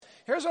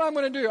here's what I'm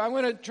going to do. I'm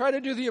going to try to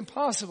do the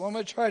impossible. I'm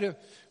going to try to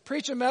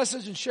preach a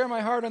message and share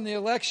my heart on the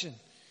election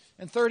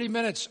in 30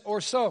 minutes or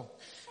so.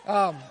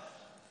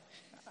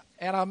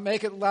 And I'll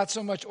make it not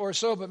so much or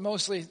so, but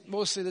mostly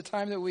the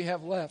time that we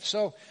have left.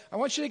 So I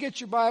want you to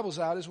get your Bibles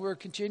out as we're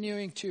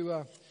continuing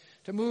to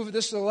move.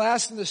 This is the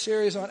last in the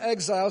series on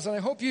exiles, and I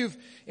hope you've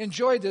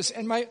enjoyed this.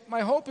 And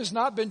my hope has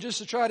not been just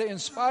to try to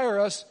inspire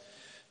us,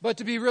 but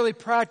to be really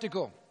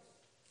practical.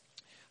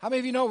 How many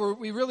of you know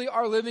we really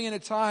are living in a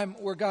time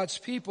where God's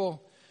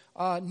people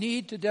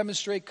need to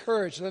demonstrate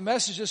courage? The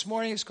message this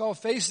morning is called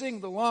Facing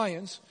the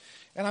Lions.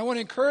 And I want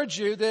to encourage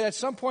you that at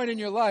some point in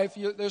your life,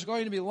 there's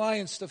going to be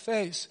lions to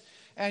face.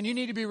 And you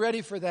need to be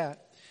ready for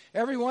that.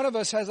 Every one of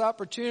us has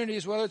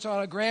opportunities, whether it's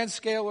on a grand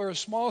scale or a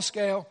small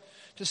scale,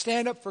 to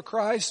stand up for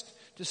Christ,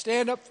 to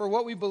stand up for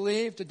what we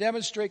believe, to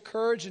demonstrate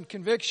courage and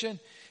conviction.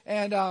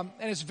 And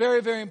it's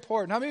very, very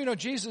important. How many of you know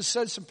Jesus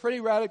said some pretty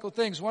radical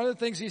things? One of the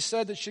things he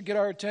said that should get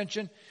our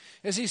attention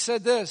is he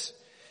said this.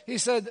 He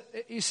said,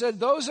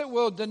 those that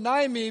will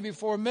deny me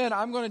before men,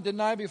 I'm going to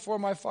deny before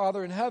my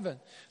Father in heaven.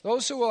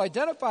 Those who will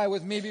identify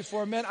with me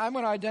before men, I'm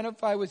going to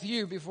identify with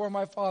you before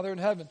my Father in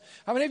heaven.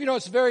 How many of you know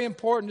it's very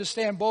important to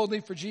stand boldly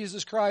for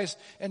Jesus Christ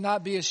and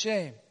not be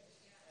ashamed?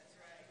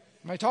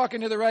 Am I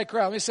talking to the right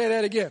crowd? Let me say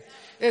that again.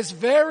 It's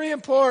very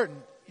important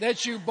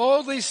that you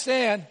boldly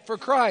stand for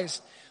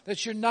Christ,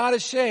 that you're not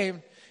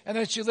ashamed, and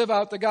that you live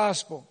out the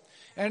gospel.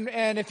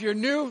 And if you're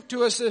new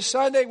to us this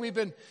Sunday, we've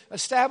been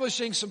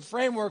establishing some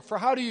framework for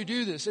how do you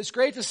do this. It's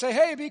great to say,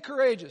 hey, be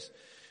courageous.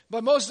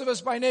 But most of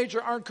us by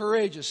nature aren't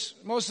courageous.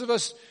 Most of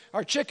us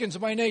are chickens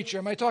by nature.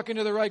 Am I talking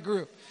to the right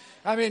group?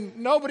 I mean,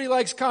 nobody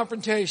likes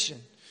confrontation.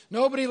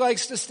 Nobody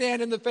likes to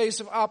stand in the face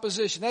of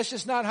opposition. That's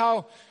just not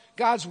how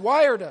God's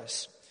wired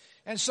us.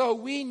 And so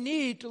we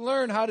need to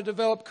learn how to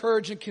develop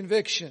courage and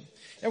conviction.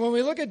 And when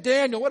we look at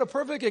Daniel, what a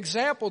perfect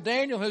example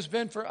Daniel has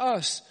been for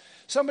us.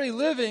 Somebody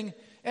living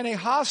in a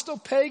hostile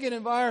pagan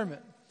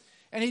environment.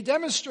 And he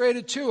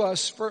demonstrated to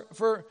us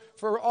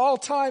for all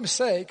time's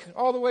sake,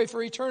 all the way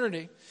for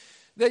eternity,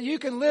 that you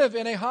can live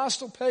in a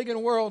hostile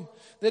pagan world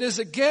that is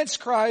against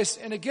Christ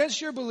and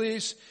against your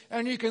beliefs,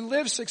 and you can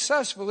live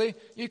successfully.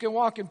 You can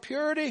walk in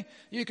purity,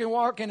 you can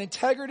walk in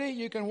integrity,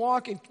 you can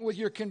walk with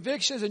your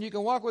convictions, and you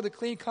can walk with a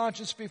clean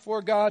conscience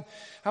before God.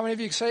 How many of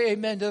you say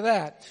amen to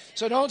that?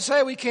 So don't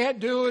say we can't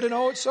do it, and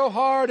oh, it's so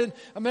hard, and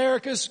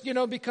America's,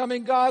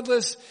 becoming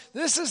godless.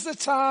 This is the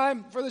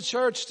time for the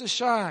church to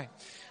shine.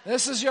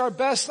 This is our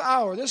best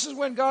hour. This is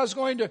when God's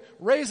going to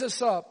raise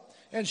us up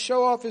and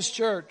show off His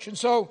church. And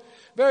so,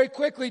 very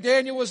quickly,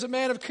 Daniel was a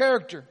man of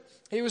character.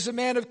 He was a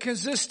man of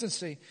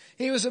consistency.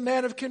 He was a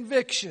man of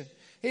conviction.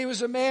 He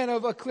was a man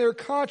of a clear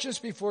conscience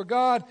before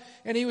God,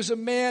 and he was a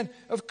man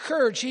of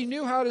courage. He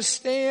knew how to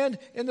stand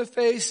in the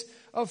face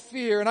of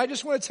fear. And I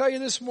just want to tell you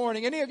this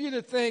morning, any of you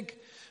that think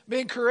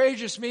being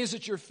courageous means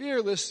that you're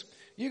fearless,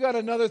 you got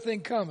another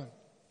thing coming.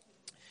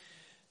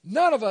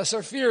 None of us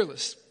are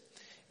fearless.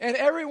 And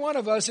every one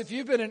of us, if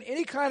you've been in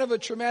any kind of a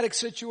traumatic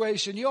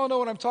situation, you all know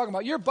what I'm talking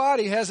about. Your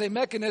body has a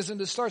mechanism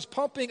that starts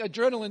pumping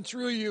adrenaline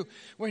through you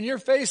when you're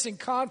facing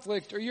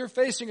conflict or you're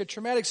facing a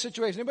traumatic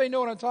situation. Anybody know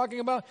what I'm talking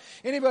about?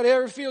 Anybody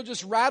ever feel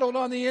just rattled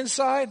on the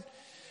inside?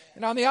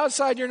 And on the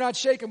outside you're not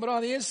shaking, but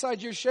on the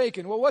inside you're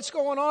shaking. Well, what's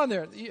going on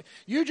there?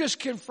 You just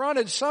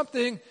confronted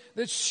something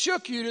that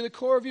shook you to the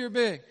core of your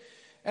being.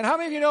 And how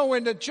many of you know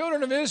when the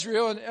children of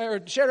Israel,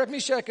 or Shadrach,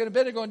 Meshach, and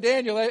Abednego and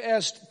Daniel,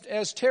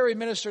 as Terry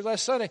ministered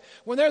last Sunday,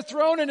 when they're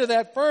thrown into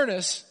that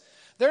furnace,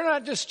 they're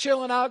not just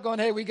chilling out going,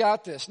 hey, we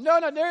got this. No,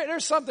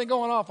 there's something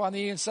going off on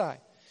the inside.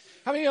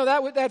 How many of you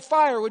know that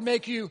fire would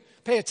make you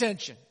pay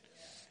attention?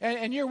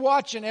 And you're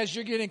watching as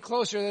you're getting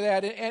closer to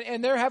that,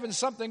 and they're having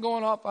something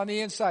going off on the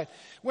inside.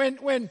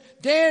 When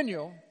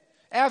Daniel,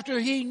 after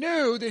he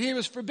knew that he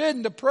was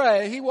forbidden to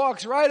pray, he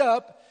walks right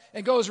up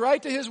and goes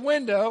right to his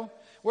window,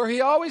 where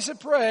he always had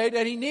prayed,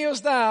 and he kneels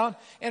down,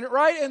 and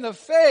right in the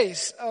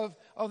face of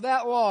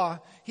that law,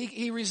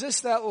 he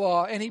resists that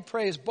law, and he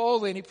prays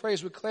boldly, and he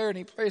prays with clarity,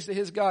 and he prays to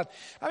his God.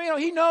 I mean,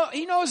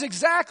 he knows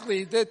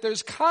exactly that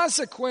there's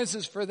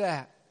consequences for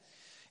that.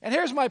 And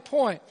here's my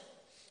point.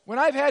 When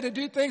I've had to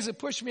do things that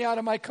push me out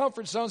of my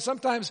comfort zone,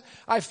 sometimes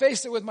I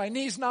faced it with my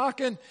knees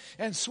knocking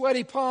and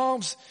sweaty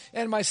palms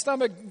and my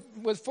stomach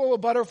was full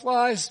of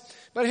butterflies.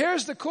 But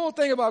here's the cool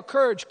thing about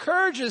courage.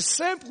 Courage is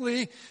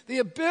simply the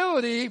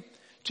ability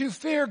to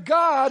fear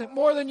God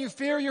more than you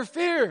fear your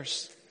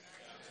fears.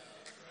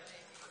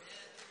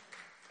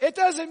 It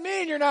doesn't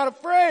mean you're not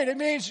afraid. It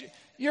means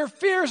your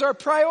fears are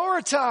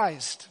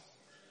prioritized.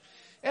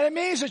 And it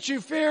means that you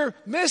fear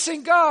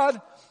missing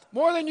God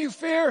more than you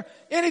fear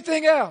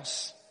anything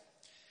else.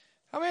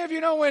 How many of you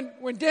know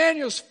when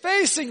Daniel's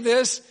facing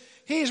this,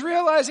 he's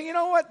realizing, you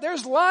know what,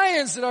 there's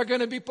lions that are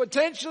going to be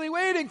potentially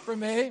waiting for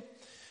me.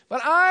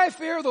 But I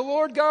fear the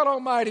Lord God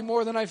Almighty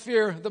more than I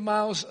fear the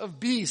mouths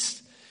of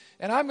beasts.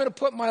 And I'm going to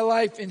put my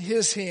life in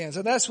His hands.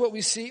 And that's what we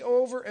see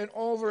over and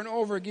over and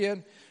over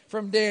again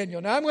from Daniel.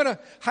 Now I'm going to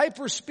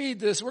hyperspeed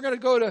this. We're going to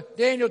go to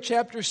Daniel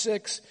chapter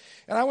 6,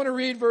 and I want to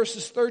read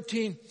verses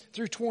 13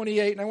 through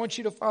 28, and I want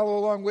you to follow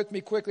along with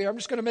me quickly. I'm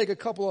just going to make a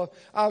couple of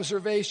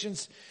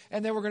observations,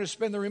 and then we're going to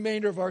spend the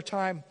remainder of our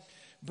time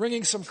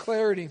bringing some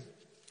clarity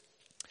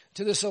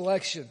to this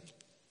election.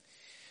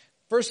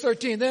 Verse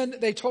 13, then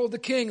they told the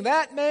king,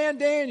 that man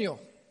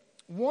Daniel,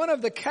 one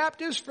of the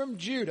captives from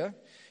Judah,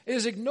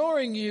 is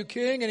ignoring you,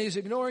 king, and he's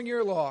ignoring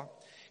your law.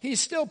 He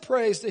still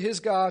prays to his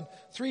God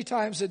 3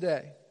 times a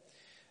day.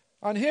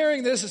 On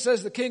hearing this, it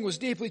says the king was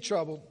deeply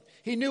troubled.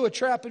 He knew a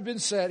trap had been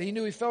set. He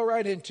knew he fell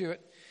right into it.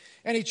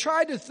 And he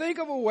tried to think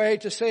of a way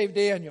to save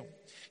Daniel.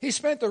 He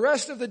spent the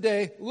rest of the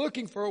day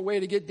looking for a way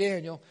to get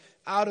Daniel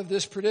out of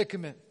this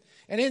predicament.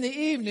 And in the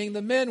evening,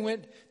 the men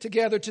went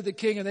together to the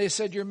king, and they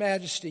said, Your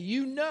Majesty,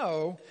 you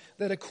know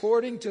that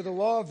according to the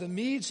law of the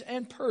Medes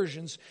and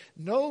Persians,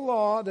 no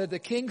law that the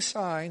king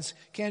signs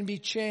can be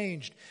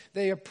changed.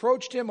 They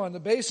approached him on the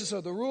basis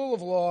of the rule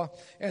of law,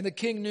 and the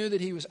king knew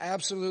that he was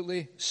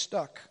absolutely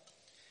stuck.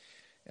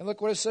 And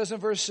look what it says in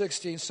verse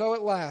 16. So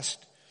at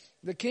last,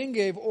 the king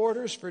gave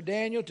orders for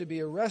Daniel to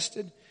be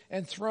arrested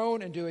and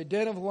thrown into a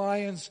den of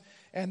lions.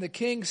 And the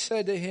king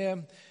said to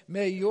him,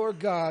 May your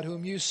God,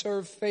 whom you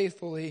serve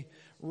faithfully,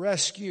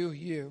 rescue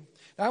you.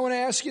 Now I want to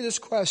ask you this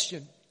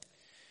question.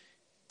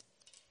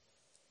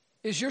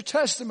 Is your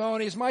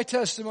testimony, is my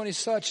testimony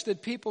such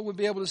that people would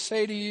be able to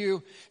say to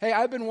you, hey,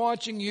 I've been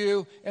watching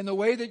you and the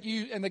way that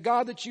you, and the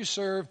God that you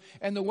serve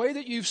and the way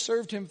that you've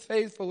served him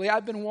faithfully,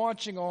 I've been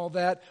watching all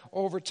that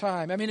over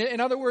time. I mean, in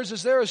other words,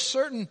 is there a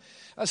certain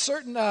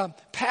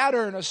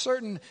pattern, a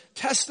certain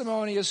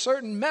testimony, a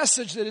certain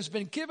message that has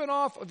been given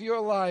off of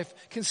your life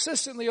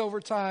consistently over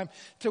time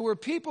to where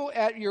people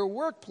at your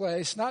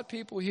workplace, not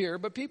people here,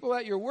 but people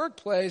at your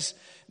workplace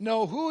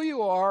know who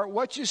you are,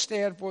 what you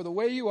stand for, the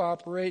way you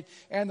operate,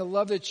 and the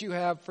love that you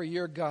have for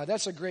your God?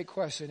 That's a great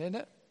question, isn't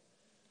it?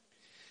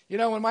 You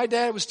know, when my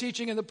dad was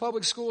teaching in the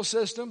public school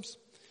systems,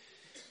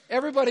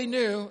 everybody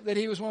knew that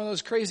he was one of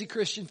those crazy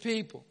Christian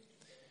people.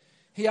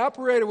 He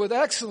operated with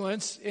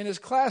excellence in his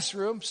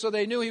classroom, so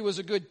they knew he was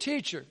a good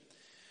teacher.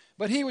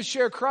 But he would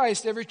share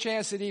Christ every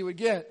chance that he would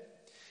get.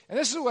 And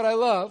this is what I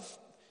love,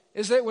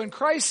 is that when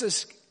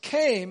crisis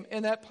came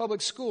in that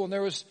public school, and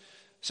there was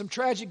some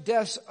tragic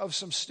deaths of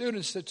some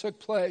students that took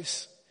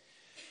place,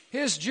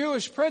 his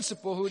Jewish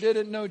principal, who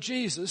didn't know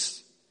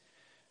Jesus,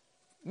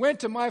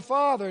 went to my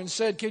father and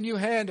said, can you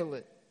handle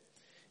it?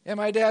 And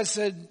my dad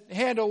said,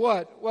 handle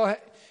what? Well,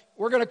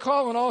 we're going to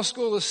call an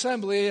all-school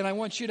assembly, and I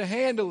want you to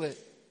handle it.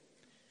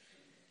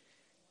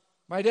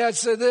 My dad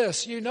said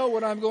this, you know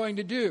what I'm going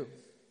to do.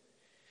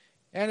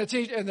 And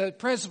the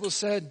principal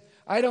said,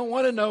 I don't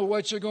want to know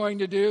what you're going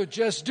to do.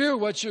 Just do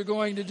what you're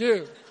going to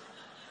do.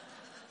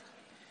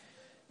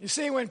 You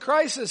see, when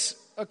crisis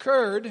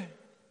occurred,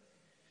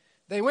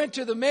 they went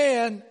to the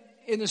man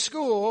in the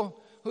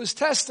school whose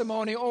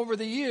testimony over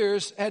the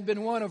years had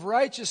been one of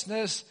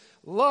righteousness,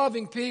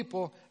 loving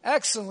people,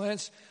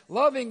 excellence,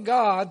 loving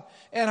God.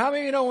 And how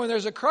many of you know when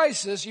there's a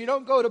crisis, you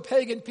don't go to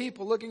pagan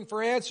people looking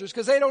for answers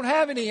because they don't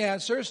have any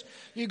answers.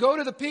 You go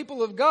to the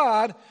people of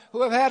God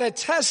who have had a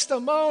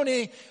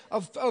testimony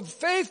of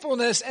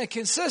faithfulness and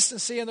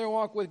consistency in their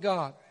walk with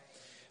God.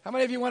 How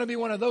many of you want to be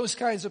one of those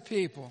kinds of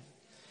people?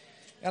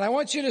 And I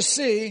want you to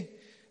see, and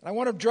I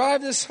want to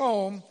drive this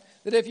home,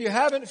 that if you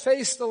haven't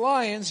faced the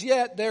lions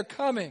yet, they're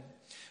coming.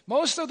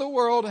 Most of the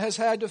world has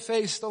had to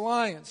face the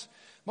lions.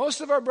 Most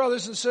of our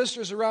brothers and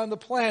sisters around the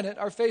planet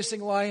are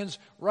facing lions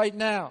right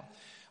now.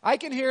 I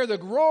can hear the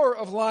roar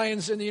of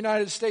lions in the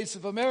United States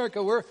of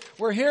America.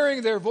 We're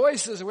hearing their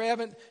voices. We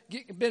haven't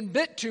been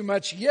bit too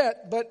much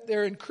yet, but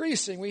they're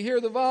increasing. We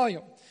hear the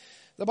volume.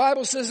 The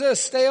Bible says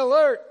this, stay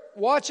alert.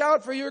 Watch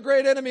out for your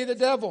great enemy, the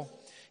devil.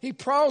 He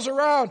prowls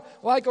around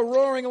like a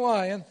roaring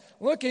lion,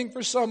 looking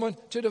for someone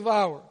to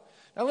devour.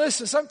 Now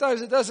listen,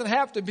 sometimes it doesn't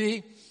have to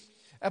be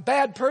a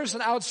bad person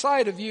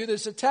outside of you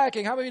that's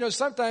attacking. How many of you know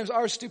sometimes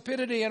our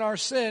stupidity and our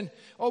sin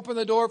open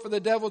the door for the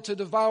devil to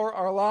devour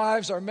our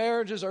lives, our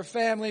marriages, our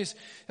families?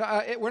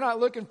 We're not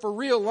looking for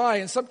real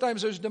lions.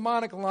 Sometimes there's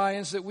demonic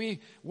lions that we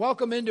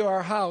welcome into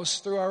our house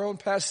through our own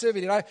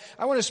passivity. And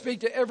I want to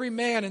speak to every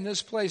man in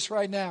this place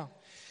right now.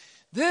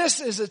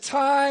 This is a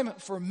time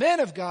for men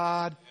of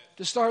God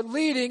to start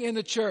leading in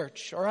the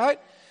church, all right?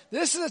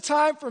 This is a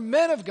time for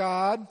men of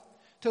God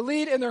to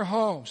lead in their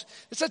homes.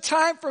 It's a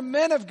time for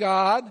men of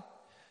God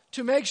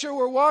to make sure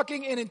we're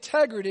walking in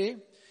integrity. And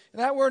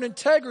that word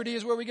integrity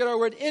is where we get our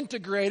word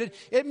integrated.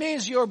 It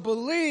means your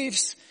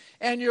beliefs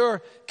and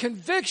your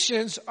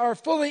convictions are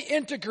fully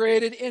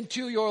integrated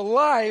into your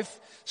life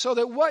so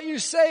that what you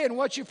say and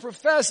what you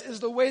profess is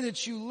the way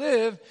that you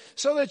live,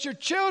 so that your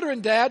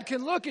children, Dad,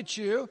 can look at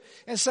you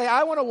and say,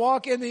 I want to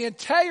walk in the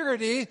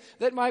integrity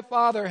that my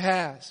father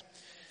has.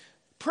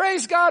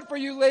 Praise God for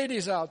you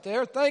ladies out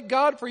there. Thank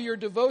God for your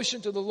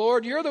devotion to the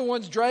Lord. You're the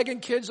ones dragging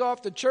kids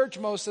off to church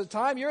most of the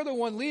time. You're the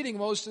one leading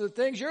most of the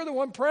things. You're the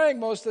one praying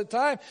most of the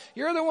time.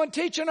 You're the one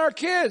teaching our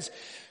kids.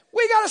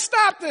 We got to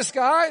stop this,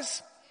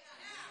 guys.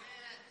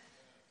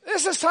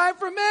 This is time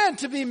for men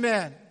to be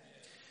men.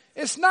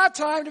 It's not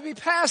time to be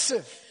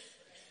passive.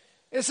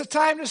 It's a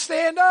time to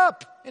stand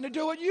up and to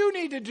do what you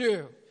need to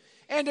do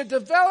and to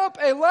develop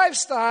a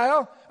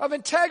lifestyle of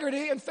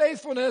integrity and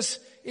faithfulness,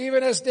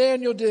 even as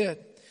Daniel did.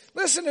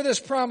 Listen to this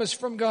promise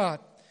from God.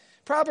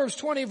 Proverbs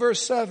 20,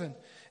 verse 7.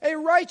 A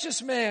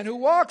righteous man who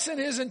walks in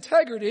his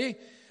integrity,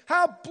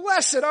 how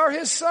blessed are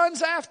his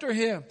sons after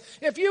him.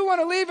 If you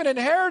want to leave an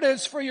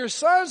inheritance for your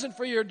sons and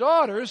for your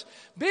daughters,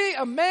 be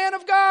a man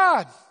of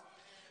God.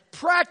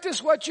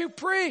 Practice what you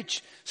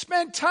preach.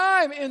 Spend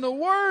time in the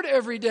Word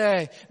every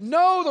day.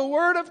 Know the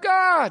Word of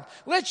God.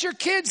 Let your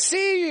kids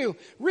see you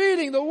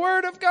reading the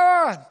Word of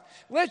God.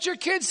 Let your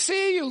kids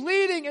see you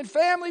leading in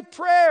family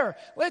prayer.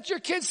 Let your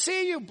kids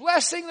see you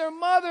blessing their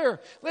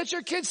mother. Let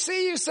your kids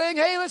see you saying,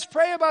 hey, let's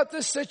pray about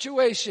this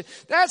situation.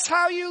 That's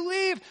how you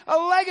leave a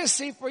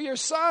legacy for your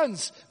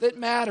sons that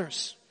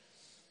matters.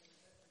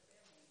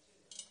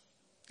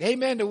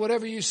 Amen to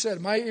whatever you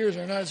said. My ears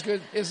are not as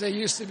good as they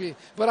used to be,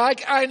 but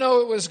I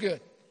know it was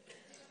good.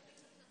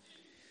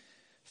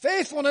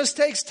 Faithfulness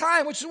takes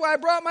time, which is why I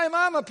brought my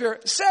mom up here.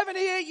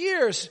 78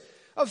 years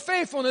of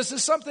faithfulness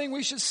is something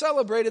we should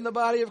celebrate in the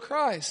body of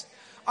Christ.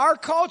 Our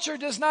culture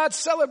does not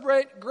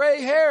celebrate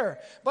gray hair,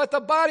 but the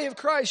body of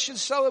Christ should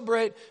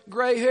celebrate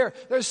gray hair.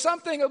 There's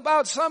something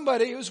about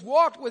somebody who's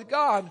walked with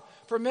God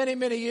for many,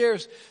 many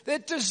years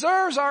that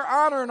deserves our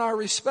honor and our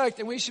respect,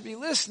 and we should be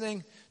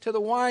listening to the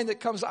wine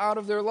that comes out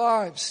of their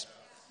lives.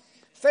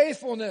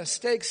 Faithfulness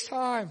takes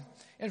time,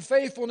 and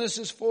faithfulness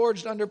is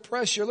forged under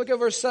pressure. Look at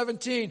verse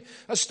 17.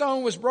 A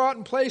stone was brought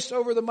and placed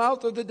over the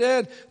mouth of the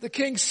dead. The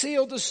king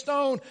sealed the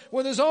stone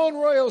with his own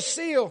royal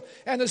seal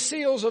and the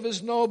seals of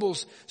his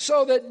nobles,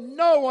 so that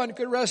no one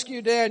could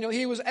rescue Daniel.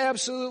 He was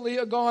absolutely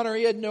a goner.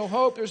 He had no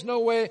hope. There's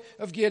no way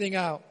of getting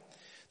out.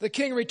 The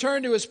king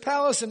returned to his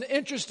palace, and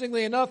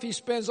interestingly enough, he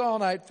spends all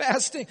night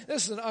fasting.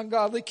 This is an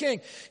ungodly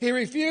king. He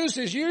refused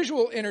his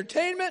usual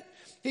entertainment.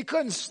 He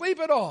couldn't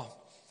sleep at all.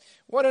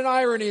 What an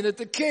irony that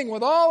the king,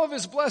 with all of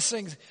his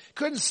blessings,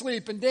 couldn't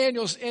sleep, and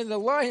Daniel's in the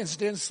lion's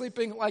den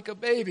sleeping like a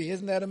baby.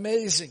 Isn't that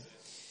amazing?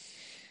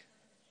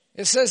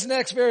 It says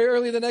next, very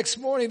early the next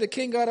morning, the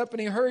king got up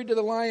and he hurried to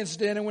the lion's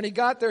den, and when he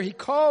got there, he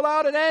called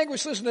out in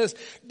anguish. Listen to this.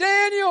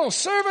 Daniel,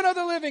 servant of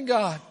the living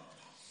God,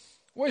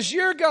 was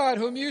your God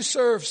whom you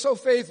serve so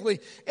faithfully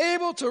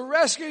able to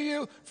rescue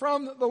you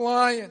from the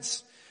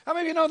lions? How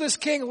many of you know this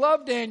king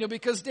loved Daniel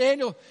because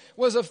Daniel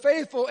was a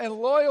faithful and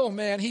loyal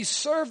man? He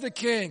served the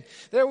king.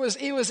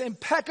 He was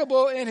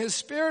impeccable in his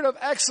spirit of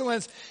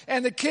excellence,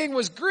 and the king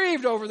was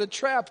grieved over the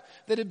trap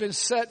that had been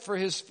set for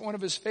one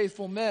of his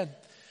faithful men.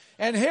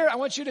 And here, I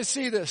want you to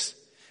see this.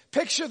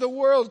 Picture the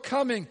world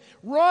coming,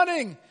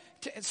 running,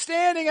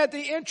 standing at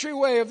the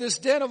entryway of this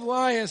den of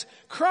lions,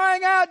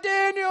 crying out,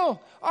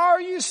 Daniel, are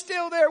you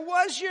still there?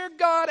 Was your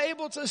God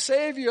able to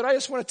save you? And I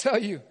just want to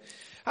tell you,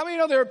 how many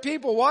know there are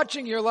people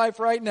watching your life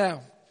right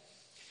now,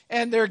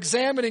 and they're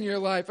examining your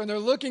life, and they're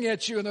looking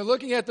at you, and they're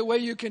looking at the way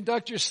you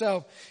conduct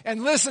yourself.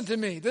 And listen to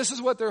me, this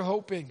is what they're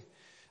hoping.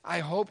 I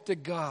hope to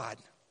God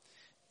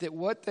that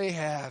what they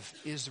have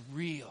is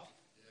real.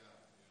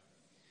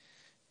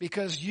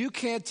 Because you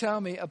can't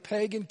tell me a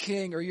pagan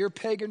king or your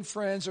pagan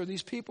friends or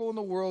these people in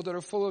the world that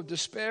are full of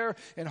despair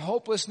and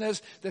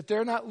hopelessness that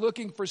they're not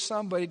looking for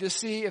somebody to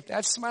see if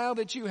that smile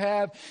that you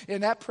have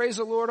and that praise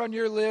the Lord on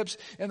your lips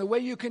and the way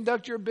you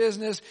conduct your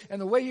business and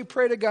the way you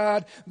pray to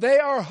God, they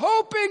are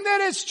hoping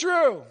that it's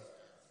true.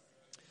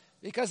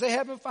 Because they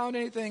haven't found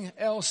anything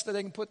else that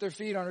they can put their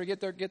feet on or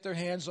get their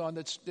hands on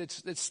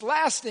that's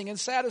lasting and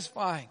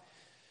satisfying.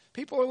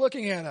 People are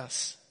looking at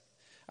us.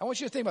 I want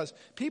you to think about this.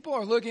 People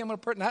are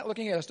not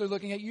looking at us, they're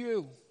looking at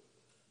you.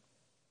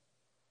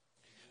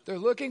 They're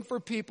looking for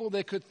people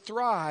that could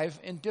thrive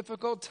in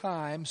difficult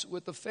times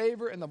with the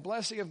favor and the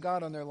blessing of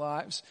God on their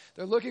lives.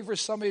 They're looking for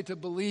somebody to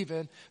believe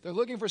in. They're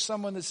looking for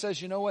someone that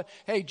says, you know what?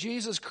 Hey,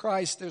 Jesus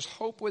Christ, there's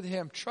hope with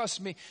Him. Trust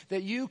me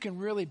that you can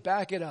really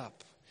back it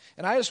up.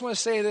 And I just want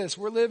to say this.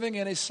 We're living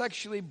in a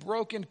sexually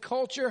broken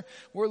culture.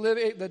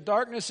 The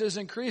darkness is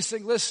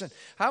increasing. Listen,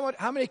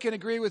 how many can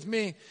agree with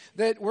me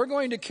that we're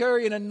going to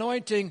carry an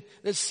anointing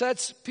that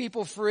sets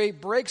people free,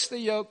 breaks the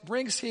yoke,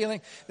 brings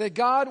healing, that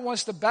God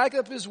wants to back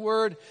up His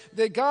word,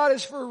 that God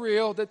is for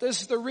real, that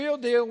this is the real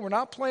deal. We're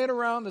not playing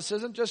around. This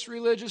isn't just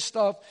religious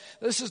stuff.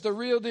 This is the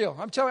real deal.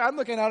 I'm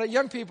looking at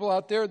young people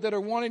out there that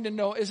are wanting to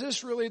know, is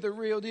this really the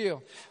real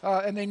deal?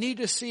 And they need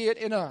to see it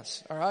in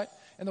us, all right?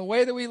 And the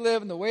way that we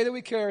live and the way that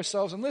we carry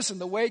ourselves. And listen,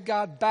 the way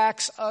God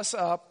backs us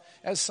up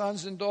as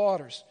sons and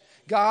daughters.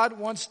 God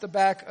wants to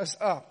back us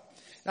up.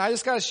 Now, I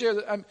just got to share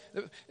that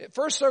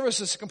first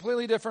service is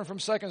completely different from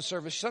second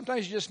service.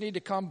 Sometimes you just need to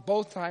come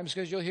both times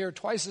because you'll hear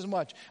twice as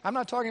much. I'm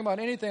not talking about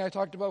anything I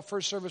talked about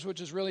first service, which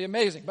is really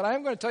amazing. But I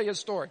am going to tell you a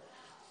story.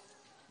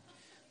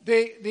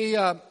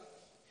 The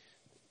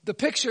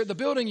picture, the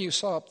building you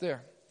saw up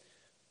there,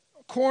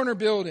 corner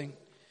building,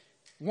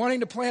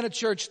 wanting to plant a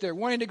church there,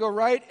 wanting to go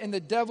right in the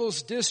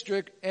devil's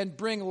district and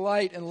bring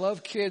light and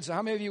love kids.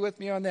 How many of you with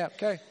me on that?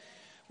 Okay.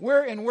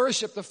 We're in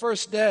worship the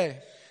first day.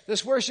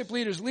 This worship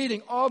leader is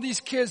leading all these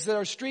kids that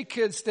are street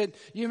kids that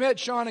you met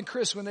Sean and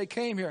Chris when they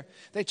came here.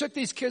 They took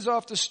these kids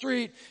off the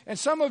street, and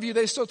some of you,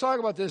 they still talk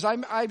about this.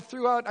 I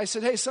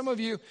said, hey, some of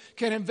you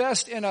can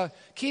invest in a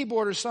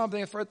keyboard or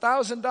something. For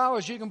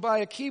 $1,000, you can buy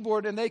a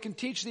keyboard, and they can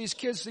teach these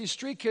kids, these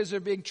street kids that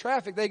are being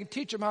trafficked, they can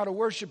teach them how to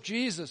worship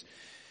Jesus.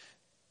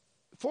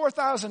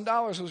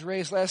 $4,000 was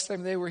raised last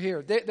time they were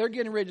here. They're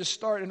getting ready to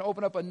start and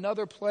open up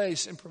another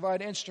place and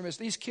provide instruments.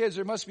 These kids,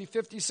 there must be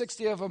 50,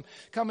 60 of them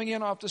coming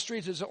in off the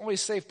streets. It's the only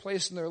safe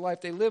place in their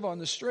life. They live on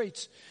the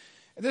streets.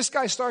 And this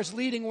guy starts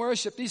leading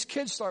worship. These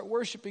kids start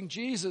worshiping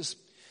Jesus.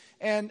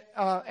 And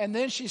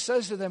then she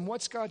says to them,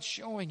 what's God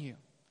showing you?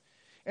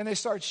 And they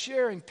start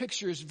sharing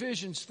pictures,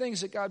 visions,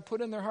 things that God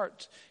put in their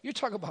hearts. You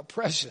talk about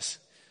precious.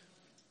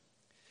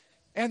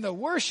 And the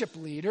worship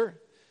leader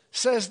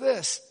says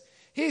this.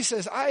 He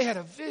says, I had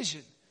a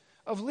vision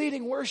of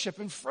leading worship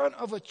in front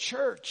of a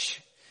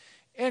church.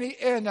 And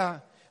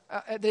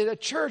a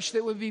church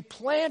that would be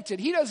planted.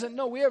 He doesn't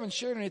know. We haven't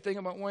shared anything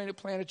about wanting to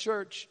plant a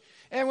church.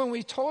 And when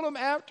we told him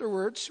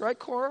afterwards, right,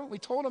 Cora? We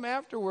told him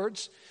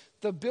afterwards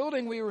the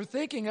building we were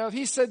thinking of.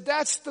 He said,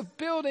 that's the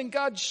building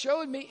God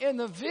showed me in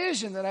the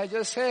vision that I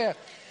just had.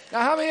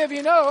 Now, how many of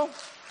you know?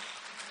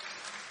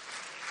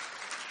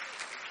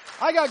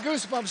 I got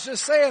goosebumps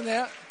just saying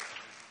that.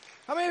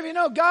 How many of you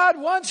know God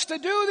wants to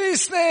do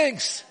these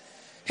things?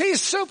 He's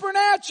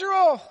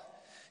supernatural.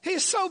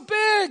 He's so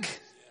big.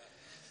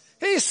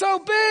 He's so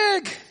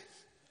big.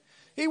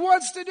 He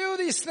wants to do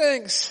these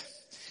things.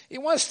 He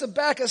wants to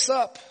back us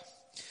up.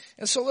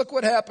 And so look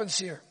what happens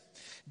here.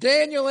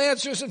 Daniel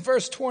answers in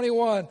verse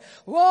 21,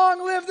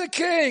 long live the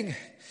king.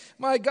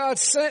 My God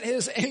sent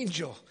his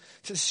angel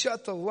to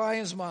shut the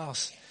lions'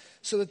 mouths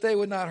so that they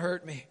would not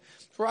hurt me.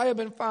 For I have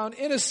been found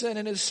innocent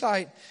in his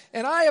sight,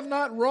 and I have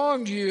not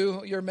wronged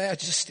you, your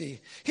majesty.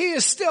 He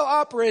is still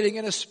operating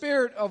in a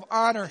spirit of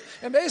honor.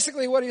 And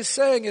basically what he's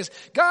saying is,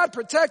 God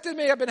protected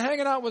me. I've been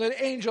hanging out with an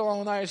angel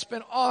all night. It's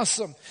been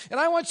awesome. And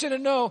I want you to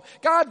know,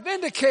 God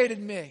vindicated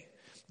me.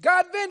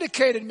 God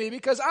vindicated me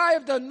because I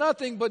have done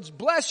nothing but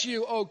bless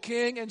you, O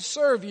king, and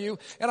serve you,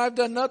 and I've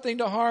done nothing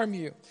to harm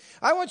you.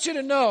 I want you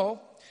to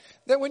know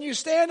that when you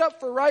stand up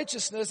for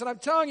righteousness, and I'm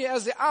telling you,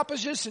 as the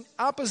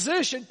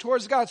opposition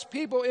towards God's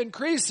people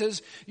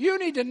increases, you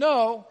need to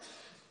know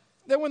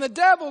that when the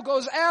devil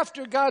goes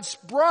after God's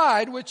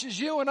bride, which is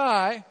you and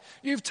I,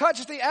 you've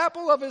touched the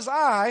apple of his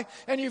eye,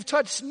 and you've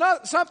touched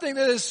something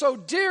that is so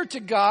dear to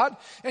God,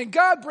 and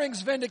God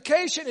brings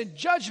vindication and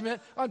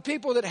judgment on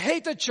people that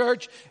hate the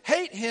church,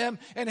 hate him,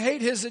 and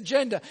hate his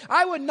agenda.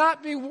 I would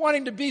not be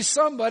wanting to be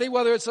somebody,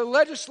 whether it's a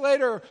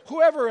legislator or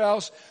whoever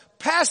else,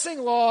 passing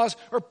laws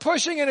or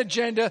pushing an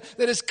agenda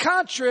that is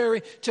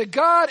contrary to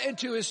God and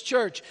to his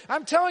church.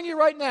 I'm telling you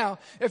right now,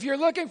 if you're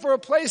looking for a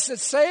place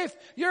that's safe,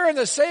 you're in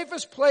the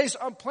safest place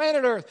on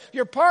planet Earth.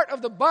 You're part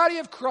of the body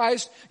of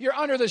Christ. You're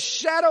under the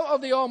shadow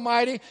of the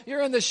Almighty.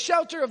 You're in the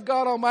shelter of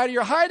God Almighty.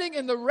 You're hiding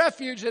in the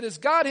refuge that is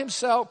God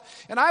himself.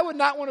 And I would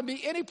not want to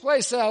be any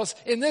place else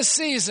in this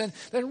season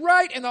than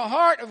right in the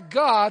heart of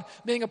God,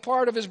 being a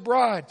part of his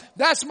bride.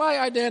 That's my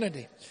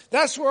identity.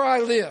 That's where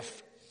I live.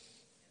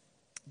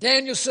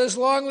 Daniel says,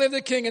 long live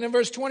the king. And in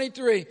verse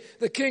 23,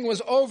 the king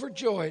was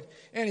overjoyed,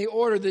 and he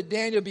ordered that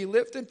Daniel be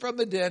lifted from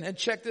the den. And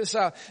check this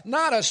out.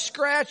 Not a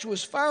scratch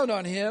was found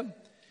on him,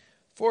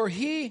 for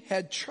he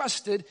had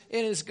trusted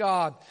in his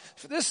God.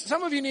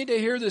 Some of you need to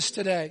hear this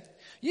today.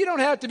 You don't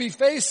have to be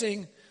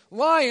facing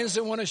lions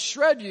that want to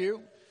shred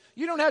you.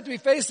 You don't have to be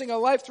facing a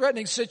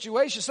life-threatening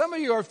situation. Some of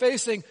you are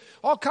facing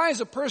all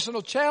kinds of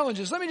personal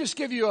challenges. Let me just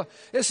give you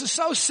this is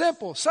so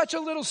simple, such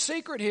a little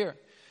secret here.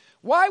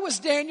 Why was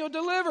Daniel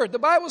delivered? The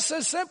Bible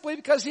says simply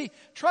because he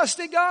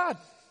trusted God.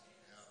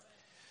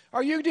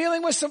 Are you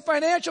dealing with some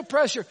financial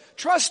pressure?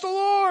 Trust the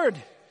Lord.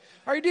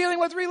 Are you dealing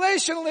with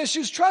relational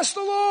issues? Trust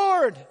the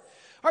Lord.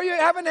 Are you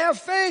having to have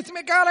faith?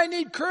 God, I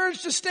need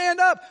courage to stand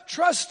up.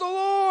 Trust the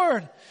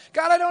Lord.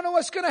 God, I don't know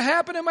what's going to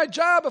happen in my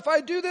job if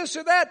I do this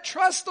or that.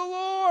 Trust the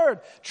Lord.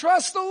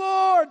 Trust the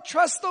Lord.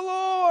 Trust the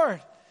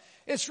Lord.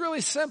 It's really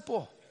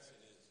simple.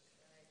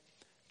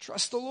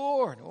 Trust the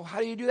Lord. Well, how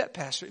do you do that,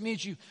 Pastor? It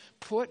means you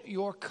put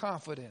your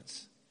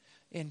confidence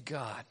in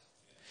God.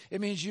 It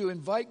means you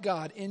invite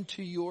God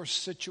into your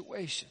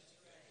situation.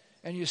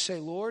 And you say,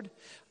 Lord,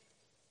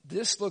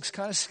 this looks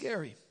kind of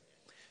scary,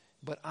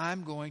 but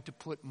I'm going to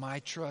put my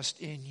trust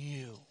in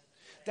you.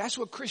 That's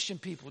what Christian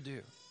people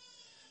do.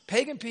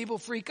 Pagan people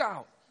freak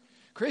out.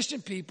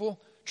 Christian people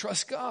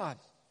trust God.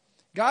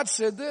 God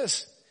said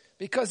this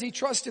because he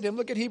trusted him.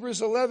 Look at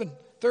Hebrews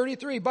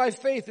 11:33. By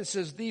faith, it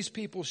says, these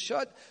people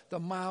shut the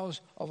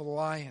mouths of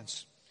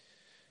lions.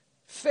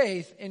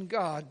 Faith in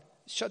God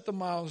shut the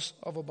mouths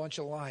of a bunch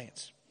of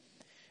lions.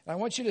 And I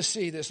want you to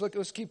see this. Look,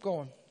 let's keep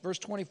going. Verse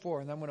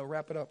 24, and I'm going to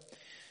wrap it up.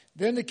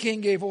 Then the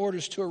king gave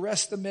orders to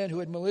arrest the men who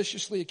had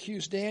maliciously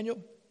accused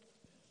Daniel.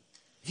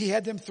 He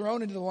had them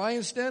thrown into the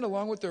lion's den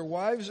along with their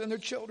wives and their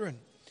children.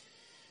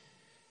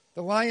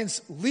 The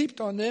lions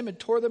leaped on them and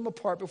tore them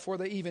apart before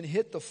they even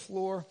hit the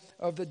floor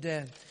of the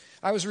den.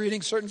 I was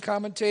reading certain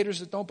commentators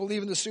that don't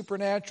believe in the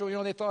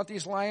supernatural. They thought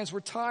these lions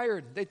were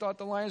tired. They thought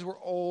the lions were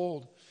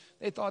old.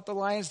 They thought the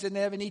lions didn't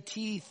have any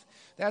teeth.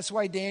 That's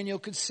why Daniel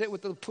could sit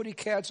with the putty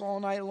cats all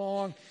night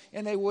long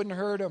and they wouldn't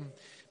hurt him.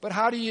 But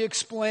how do you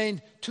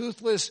explain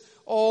toothless,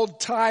 old,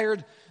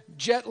 tired,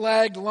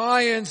 jet-lagged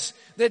lions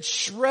that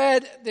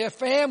shred their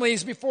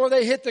families before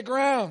they hit the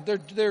ground?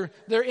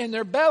 They're in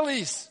their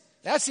bellies.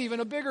 That's even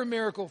a bigger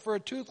miracle for a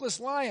toothless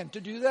lion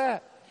to do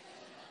that.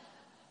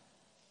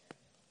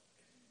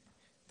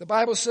 The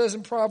Bible says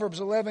in Proverbs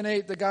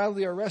 11:8, the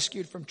godly are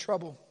rescued from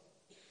trouble,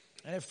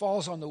 and it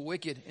falls on the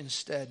wicked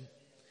instead.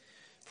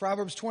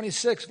 Proverbs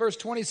 26, verse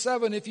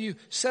 27, if you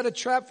set a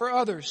trap for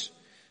others,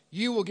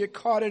 you will get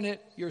caught in it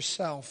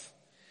yourself.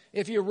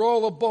 If you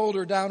roll a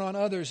boulder down on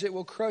others, it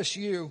will crush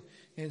you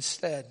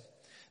instead.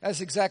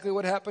 That's exactly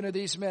what happened to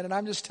these men. And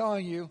I'm just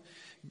telling you,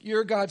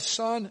 you're God's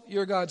son,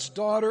 you're God's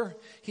daughter.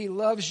 He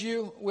loves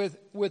you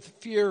with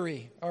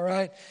fury, all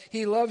right?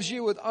 He loves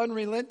you with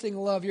unrelenting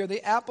love. You're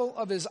the apple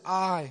of his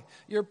eye.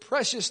 You're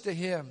precious to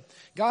him.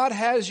 God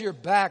has your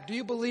back. Do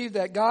you believe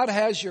that? God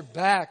has your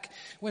back.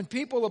 When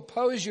people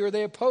oppose you, or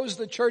they oppose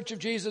the church of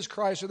Jesus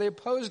Christ, or they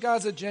oppose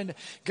God's agenda,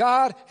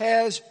 God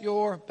has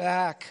your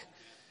back.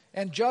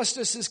 And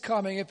justice is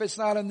coming. If it's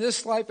not in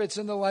this life, it's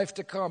in the life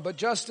to come. But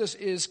justice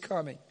is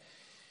coming.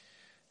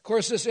 Of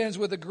course, this ends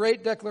with a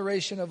great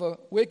declaration of a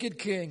wicked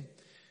king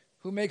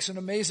who makes an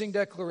amazing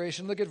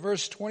declaration. Look at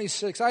verse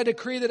 26. I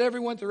decree that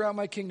everyone throughout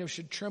my kingdom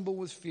should tremble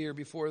with fear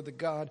before the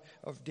God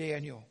of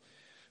Daniel,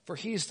 for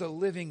he's the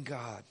living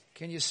God.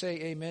 Can you say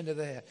amen to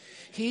that?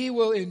 He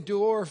will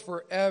endure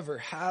forever.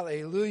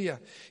 Hallelujah.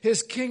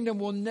 His kingdom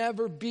will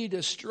never be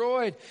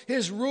destroyed.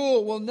 His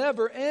rule will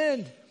never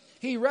end.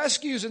 He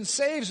rescues and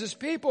saves his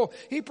people.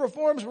 He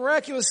performs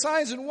miraculous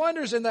signs and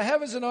wonders in the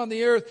heavens and on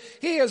the earth.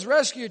 He has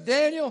rescued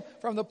Daniel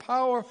from the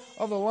power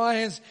of the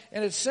lions.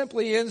 And it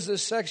simply ends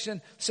this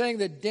section saying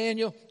that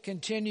Daniel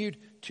continued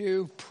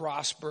to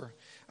prosper.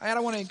 And I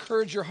want to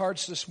encourage your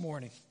hearts this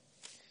morning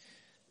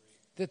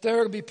that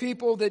there will be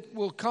people that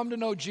will come to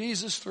know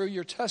Jesus through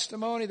your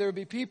testimony. There will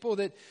be people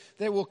that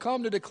will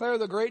come to declare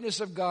the greatness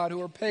of God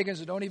who are pagans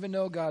that don't even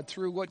know God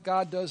through what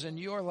God does in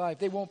your life.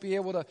 They won't be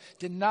able to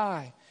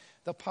deny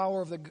the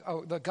power of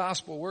the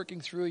gospel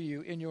working through you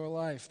in your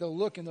life. They'll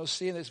look and they'll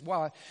see and it's,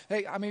 wow.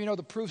 Hey,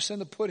 the proof's in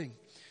the pudding.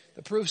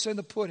 The proof's in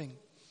the pudding.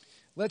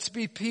 Let's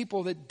be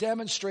people that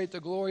demonstrate the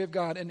glory of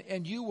God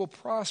and you will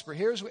prosper.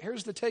 Here's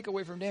the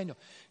takeaway from Daniel.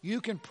 You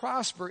can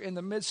prosper in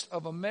the midst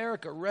of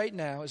America right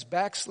now, as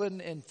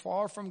backslidden and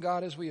far from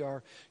God as we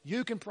are.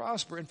 You can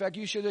prosper. In fact,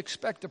 you should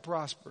expect to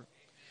prosper.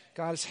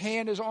 God's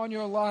hand is on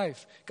your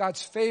life.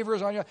 God's favor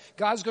is on you.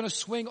 God's going to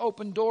swing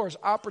open doors,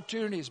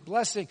 opportunities,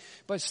 blessing.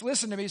 But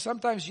listen to me,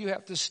 sometimes you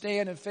have to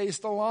stand and face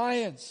the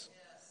lions.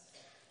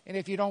 And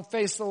if you don't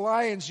face the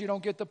lions, you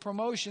don't get the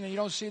promotion and you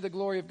don't see the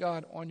glory of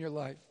God on your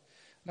life.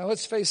 Now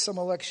let's face some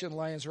election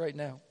lions right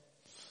now.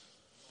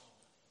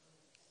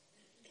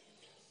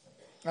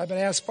 I've been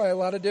asked by a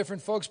lot of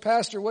different folks,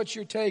 Pastor, what's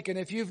your take? And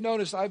if you've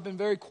noticed, I've been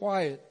very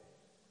quiet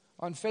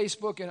on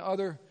Facebook and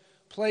other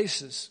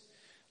places.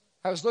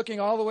 I was looking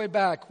all the way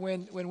back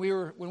when we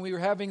were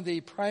having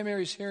the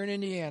primaries here in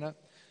Indiana.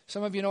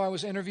 Some of you know I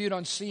was interviewed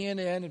on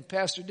CNN, and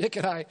Pastor Dick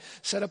and I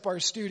set up our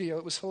studio.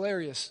 It was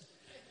hilarious.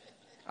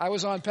 I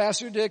was on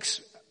Pastor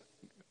Dick's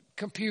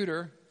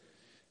computer,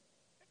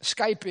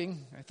 Skyping.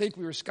 I think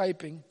we were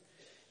Skyping.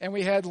 And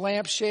we had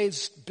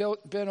lampshades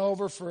bent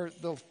over for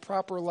the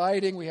proper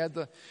lighting.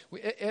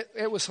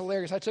 It was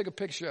hilarious. I took a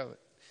picture of it.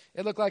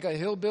 It looked like a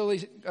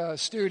hillbilly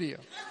studio.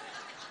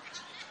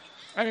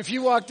 I mean, if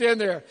you walked in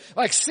there,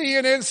 like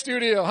CNN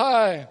studio,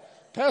 hi,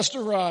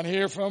 Pastor Ron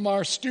here from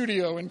our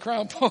studio in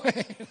Crown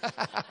Point.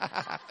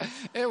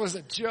 It was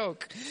a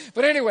joke.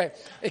 But anyway,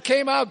 it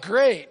came out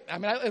great. I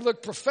mean, it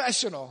looked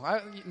professional.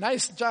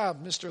 Nice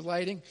job, Mr.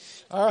 Lighting.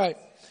 All right.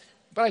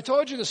 But I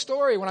told you the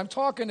story when I'm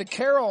talking to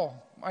Carol,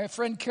 my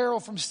friend Carol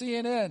from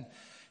CNN.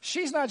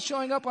 She's not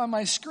showing up on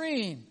my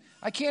screen.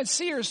 I can't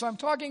see her, so I'm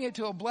talking it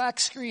to a black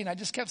screen. I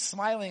just kept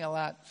smiling a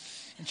lot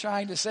and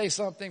trying to say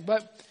something.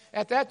 But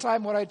at that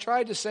time, what I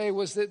tried to say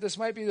was that this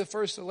might be the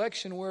first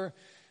election where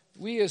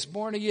we as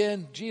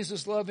born-again,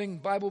 Jesus-loving,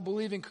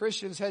 Bible-believing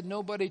Christians had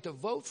nobody to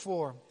vote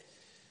for.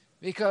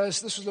 Because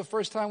this was the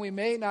first time we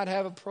may not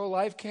have a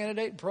pro-life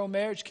candidate,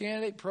 pro-marriage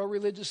candidate,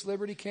 pro-religious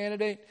liberty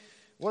candidate.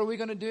 What are we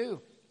going to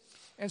do?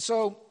 And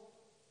so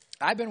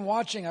I've been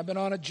watching. I've been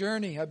on a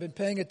journey. I've been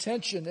paying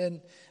attention.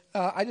 And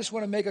I just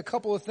want to make a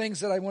couple of things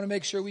that I want to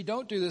make sure we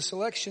don't do this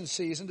election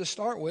season to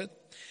start with.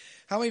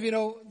 How many of you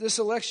know this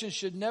election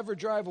should never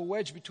drive a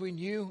wedge between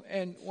you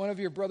and one of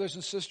your brothers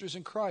and sisters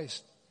in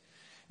Christ?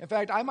 In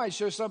fact, I might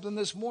share something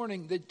this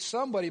morning that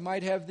somebody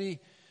might have the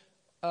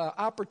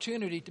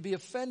opportunity to be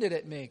offended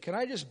at me. Can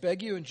I just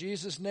beg you in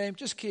Jesus' name,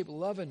 just keep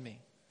loving me.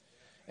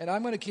 And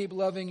I'm going to keep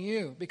loving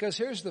you. Because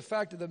here's the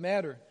fact of the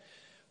matter.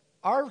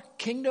 Our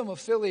kingdom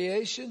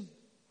affiliation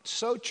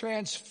so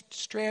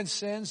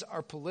transcends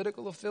our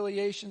political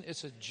affiliation,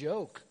 it's a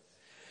joke.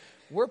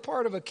 We're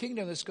part of a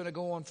kingdom that's going to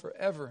go on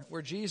forever,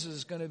 where Jesus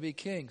is going to be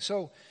king.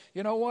 So,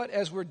 you know what?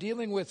 As we're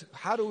dealing with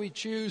how do we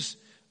choose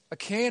a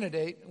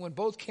candidate, when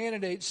both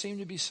candidates seem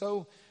to be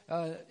so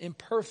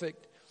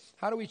imperfect,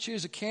 how do we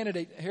choose a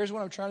candidate? Here's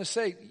what I'm trying to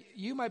say.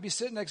 You might be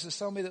sitting next to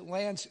somebody that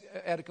lands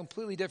at a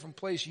completely different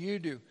place you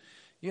do.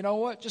 You know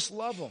what? Just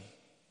love them.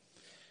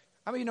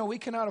 I mean, we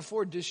cannot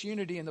afford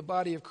disunity in the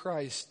body of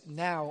Christ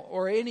now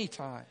or any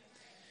time.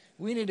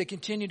 We need to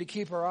continue to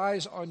keep our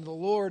eyes on the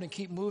Lord and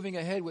keep moving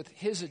ahead with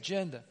His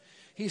agenda.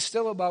 He's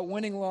still about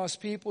winning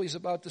lost people. He's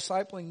about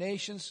discipling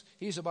nations.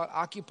 He's about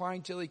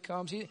occupying till He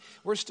comes.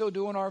 We're still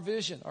doing our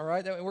vision, all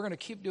right? And we're going to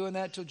keep doing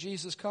that till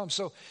Jesus comes.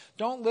 So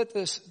don't let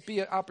this be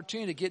an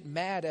opportunity to get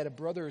mad at a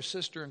brother or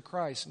sister in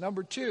Christ.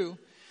 Number 2,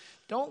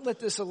 don't let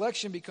this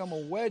election become a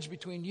wedge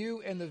between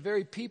you and the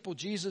very people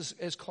Jesus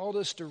has called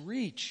us to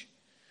reach.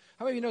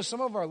 How many of you know some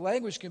of our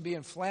language can be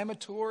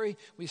inflammatory?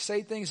 We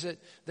say things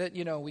that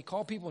we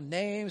call people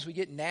names, we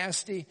get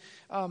nasty.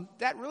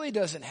 That really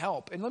doesn't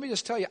help. And let me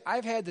just tell you,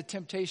 I've had the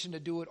temptation to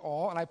do it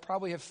all, and I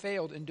probably have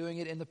failed in doing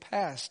it in the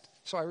past.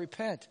 So I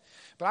repent.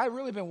 But I've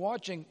really been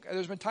watching.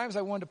 There's been times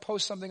I wanted to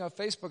post something on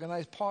Facebook, and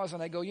I pause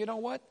and I go, you know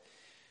what?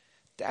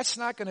 That's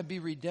not going to be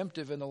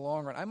redemptive in the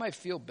long run. I might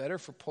feel better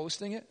for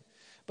posting it,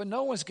 but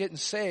no one's getting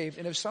saved.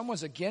 And if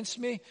someone's against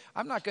me,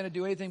 I'm not going to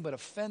do anything but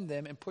offend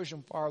them and push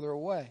them farther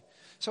away.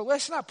 So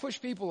let's not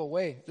push people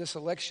away this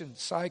election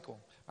cycle.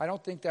 I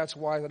don't think that's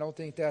wise. I don't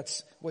think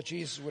that's what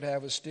Jesus would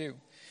have us do.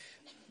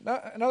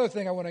 Another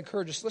thing I want to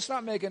encourage us, let's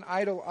not make an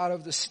idol out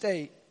of the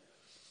state.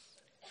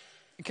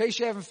 In case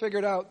you haven't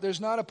figured out, there's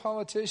not a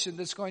politician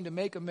that's going to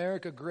make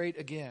America great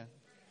again.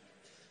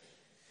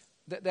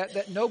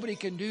 That nobody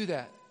can do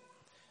that.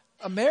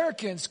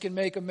 Americans can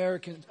make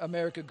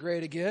America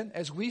great again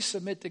as we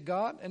submit to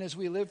God and as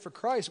we live for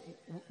Christ.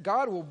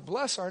 God will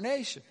bless our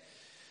nation.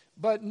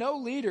 But no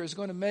leader is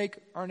going to make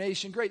our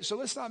nation great. So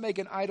let's not make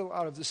an idol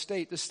out of the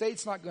state. The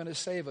state's not going to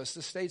save us.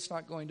 The state's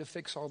not going to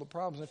fix all the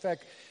problems. In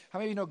fact, how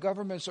many of you know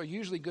governments are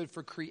usually good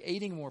for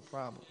creating more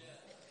problems?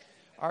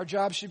 Our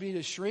job should be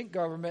to shrink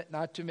government,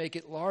 not to make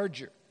it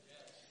larger.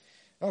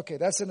 Okay,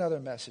 that's another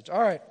message.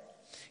 All right.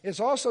 It's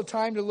also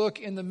time to look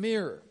in the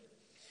mirror.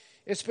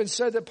 It's been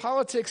said that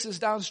politics is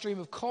downstream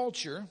of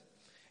culture,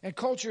 and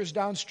culture is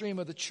downstream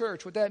of the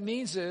church. What that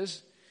means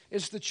is,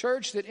 it's the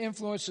church that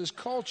influences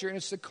culture, and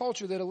it's the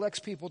culture that elects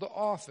people to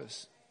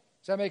office.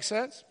 Does that make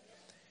sense?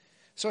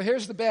 So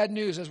here's the bad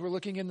news as we're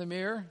looking in the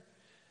mirror.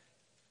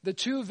 The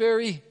 2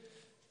 very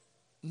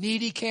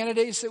needy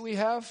candidates that we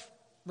have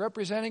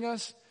representing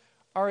us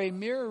are a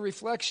mirror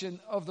reflection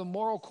of the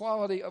moral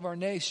quality of our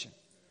nation.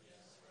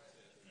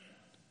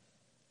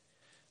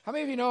 How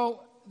many of you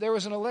know there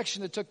was an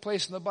election that took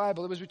place in the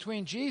Bible? It was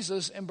between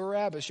Jesus and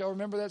Barabbas. Y'all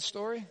remember that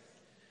story?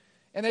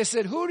 And they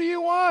said, who do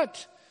you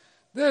want?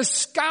 This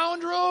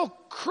scoundrel,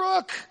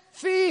 crook,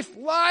 thief,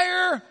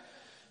 liar,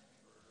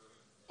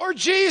 or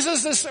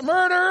Jesus, this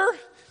murderer,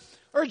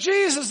 or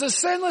Jesus, the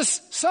sinless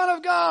Son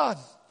of God?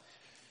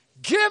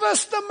 Give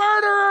us the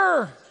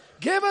murderer.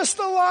 Give us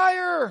the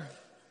liar.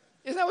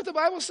 Isn't that what the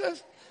Bible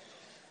says?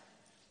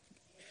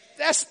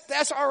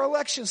 That's our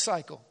election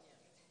cycle.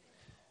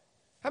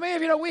 How many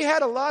of you know we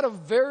had a lot of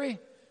very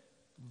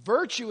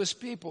virtuous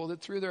people that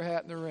threw their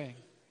hat in the ring?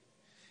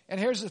 And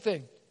here's the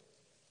thing.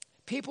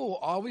 People will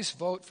always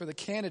vote for the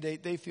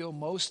candidate they feel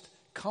most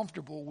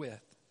comfortable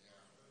with.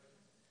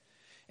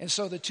 And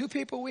so the 2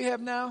 people we have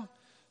now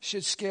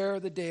should scare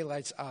the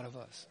daylights out of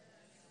us.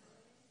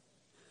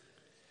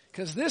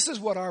 Because this is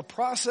what our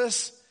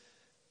process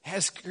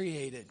has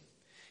created.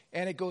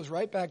 And it goes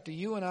right back to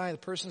you and I, the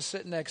person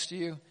sitting next to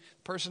you,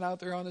 the person out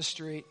there on the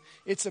street.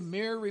 It's a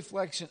mirror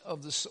reflection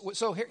of the...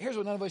 So here's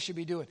what none of us should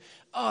be doing.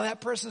 Oh,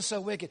 that person's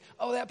so wicked.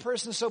 Oh, that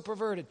person's so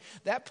perverted.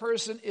 That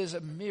person is a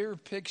mirror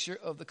picture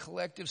of the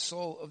collective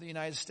soul of the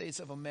United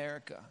States of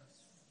America.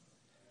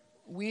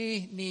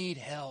 We need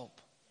help.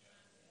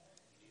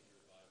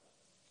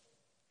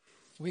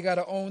 We got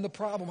to own the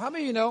problem. How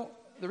many of you know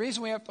the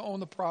reason we have to own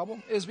the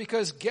problem is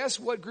because guess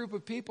what group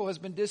of people has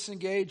been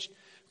disengaged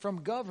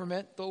from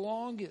government the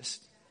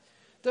longest?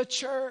 The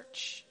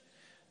church.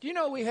 Do you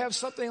know we have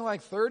something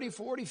like 30,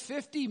 40,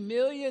 50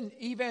 million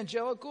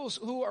evangelicals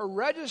who are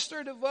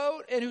registered to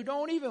vote and who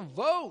don't even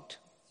vote?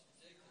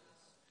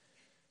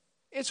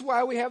 It's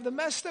why we have the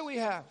mess that we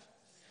have.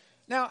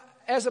 Now,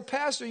 as a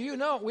pastor, you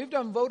know, we've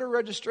done voter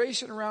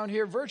registration around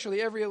here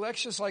virtually every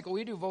election cycle.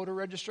 We do voter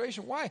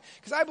registration. Why?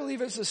 Because I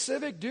believe it's a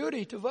civic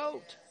duty to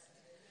vote.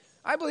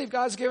 I believe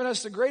God's given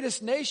us the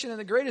greatest nation and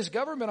the greatest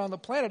government on the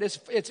planet.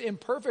 It's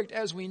imperfect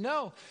as we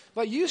know,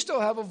 but you still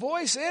have a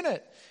voice in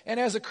it.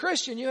 And as a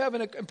Christian, you have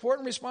an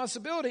important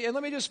responsibility. And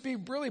let me just be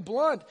really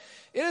blunt.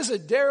 It is a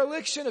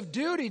dereliction of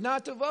duty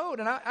not to vote.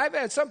 And I've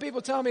had some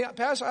people tell me,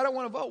 Pastor, I don't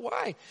want to vote.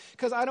 Why?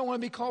 Because I don't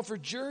want to be called for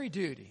jury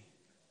duty.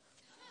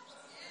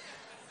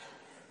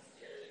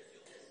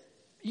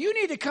 You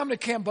need to come to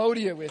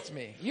Cambodia with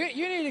me. You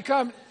need to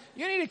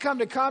come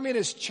to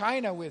communist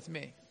China with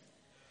me.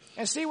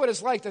 And see what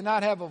it's like to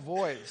not have a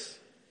voice.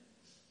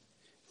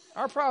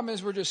 Our problem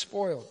is we're just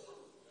spoiled.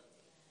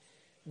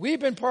 We've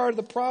been part of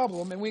the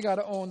problem, and we got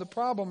to own the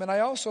problem. And I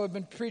also have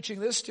been preaching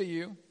this to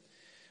you.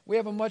 We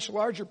have a much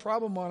larger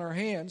problem on our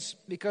hands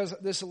because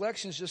this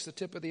election is just the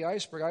tip of the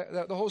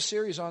iceberg. The whole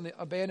series on the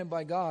Abandoned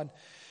by God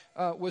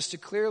was to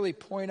clearly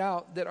point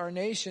out that our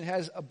nation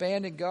has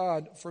abandoned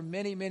God for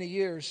many, many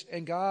years.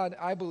 And God,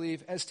 I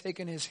believe, has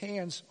taken his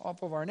hands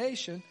off of our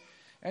nation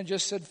and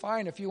just said,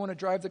 fine, if you want to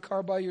drive the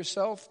car by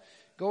yourself,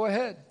 go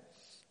ahead.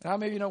 And how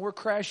many of you know we're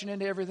crashing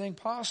into everything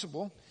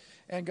possible?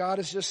 And God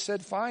has just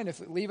said, fine,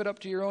 leave it up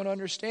to your own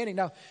understanding.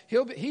 Now,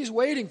 he's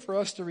waiting for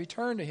us to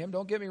return to him.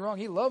 Don't get me wrong.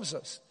 He loves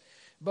us.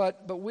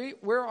 But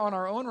we're on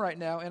our own right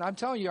now. And I'm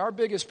telling you, our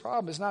biggest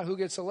problem is not who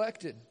gets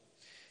elected.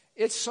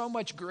 It's so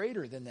much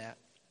greater than that.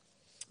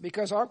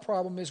 Because our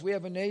problem is we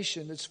have a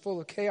nation that's full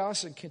of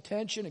chaos and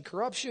contention and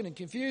corruption and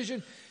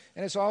confusion.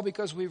 And it's all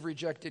because we've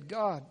rejected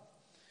God.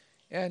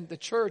 And the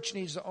church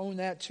needs to own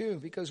that too,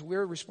 because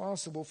we're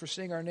responsible for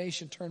seeing our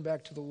nation turn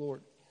back to the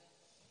Lord.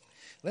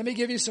 Let me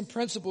give you some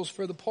principles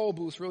for the poll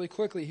booth really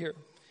quickly here.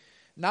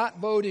 Not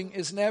voting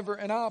is never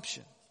an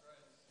option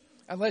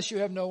unless you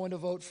have no one to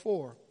vote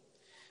for.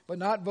 But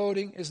not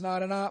voting is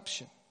not an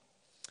option.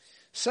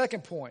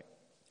 Second point,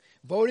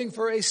 voting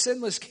for a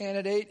sinless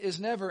candidate is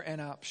never an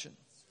option.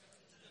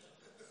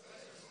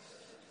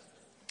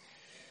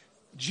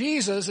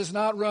 Jesus is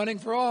not running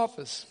for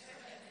office.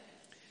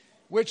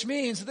 Which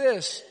means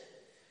this,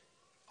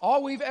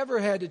 all we've ever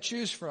had to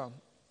choose from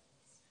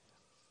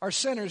are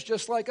sinners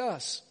just like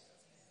us.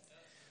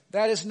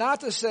 That is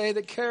not to say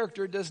that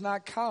character does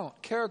not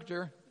count.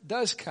 Character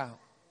does count.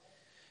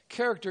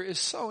 Character is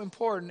so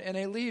important in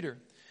a leader.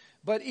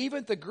 But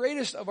even the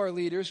greatest of our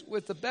leaders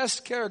with the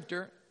best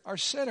character are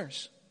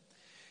sinners.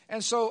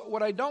 And so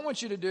what I don't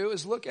want you to do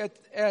is look at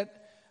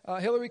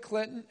Hillary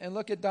Clinton and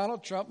look at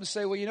Donald Trump and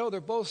say, well, you know,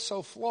 they're both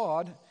so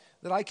flawed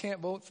that I can't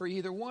vote for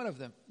either one of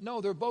them.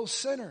 No, they're both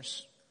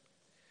sinners.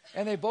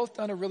 And they've both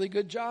done a really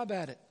good job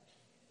at it.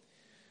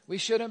 We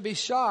shouldn't be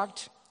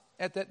shocked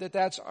at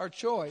that's our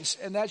choice.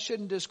 And that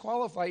shouldn't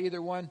disqualify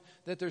either one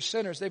that they're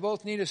sinners. They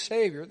both need a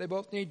Savior. They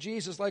both need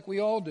Jesus like we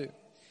all do.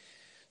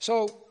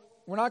 So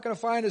we're not going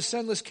to find a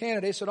sinless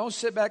candidate. So don't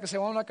sit back and say,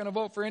 well, I'm not going to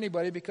vote for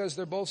anybody because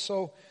they're both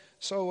so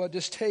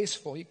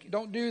distasteful. You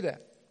don't do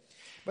that.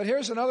 But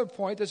here's another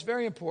point that's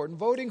very important.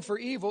 Voting for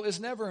evil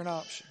is never an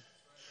option.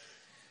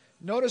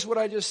 Notice what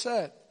I just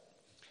said.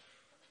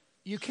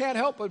 You can't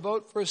help but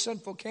vote for a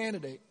sinful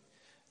candidate.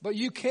 But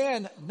you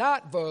can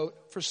not vote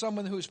for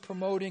someone who's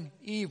promoting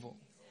evil.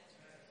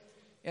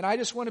 And I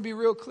just want to be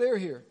real clear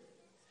here.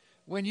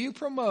 When you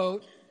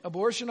promote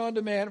abortion on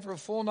demand for a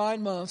full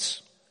 9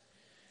 months,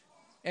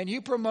 and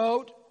you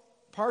promote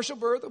partial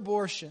birth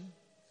abortion,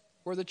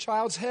 where the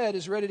child's head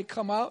is ready to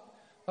come out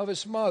of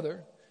its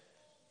mother,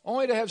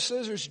 only to have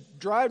scissors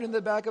driven in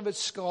the back of its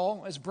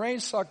skull, its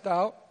brain sucked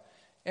out,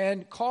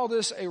 and call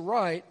this a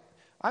right,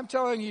 I'm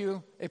telling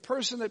you, a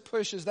person that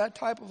pushes that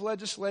type of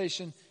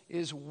legislation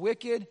is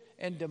wicked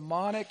and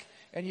demonic,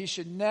 and you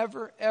should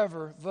never,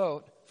 ever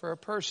vote for a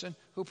person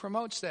who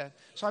promotes that.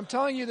 So I'm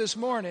telling you this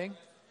morning,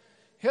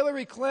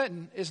 Hillary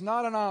Clinton is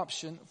not an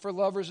option for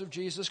lovers of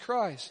Jesus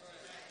Christ.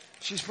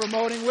 She's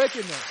promoting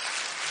wickedness.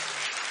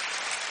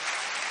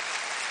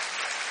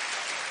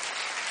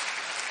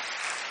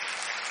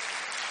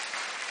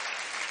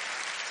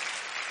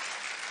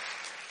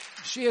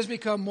 She has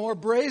become more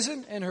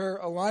brazen in her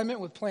alignment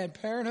with Planned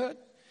Parenthood.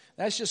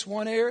 That's just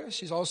one area.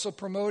 She's also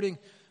promoting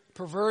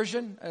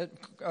perversion,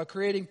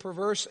 creating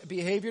perverse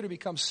behavior to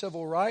become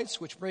civil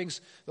rights, which brings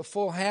the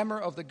full hammer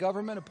of the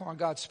government upon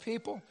God's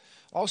people.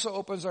 Also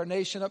opens our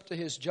nation up to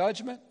his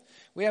judgment.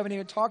 We haven't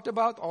even talked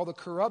about all the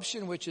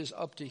corruption, which is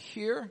up to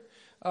here.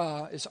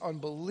 It's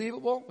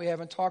unbelievable. We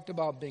haven't talked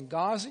about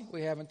Benghazi.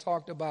 We haven't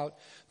talked about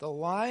the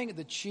lying,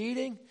 the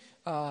cheating,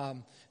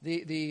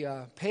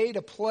 the pay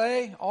to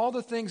play, all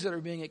the things that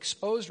are being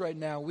exposed right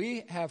now.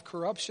 We have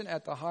corruption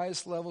at the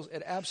highest levels.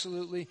 It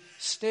absolutely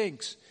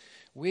stinks.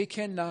 We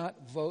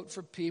cannot vote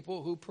for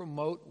people who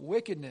promote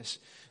wickedness.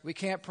 We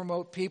can't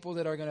promote people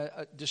that are going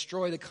to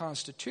destroy the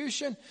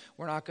Constitution.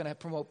 We're not going to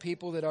promote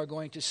people that are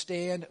going to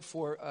stand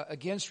for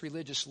against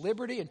religious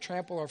liberty and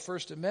trample our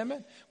First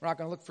Amendment. We're not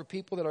going to look for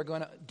people that are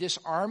going to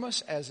disarm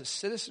us as a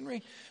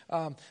citizenry.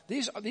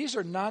 These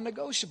are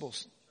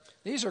non-negotiables.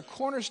 These are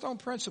cornerstone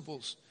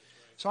principles.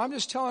 So I'm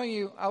just telling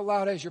you out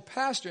loud as your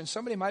pastor, and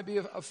somebody might be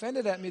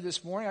offended at me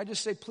this morning. I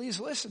just say, please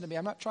listen to me.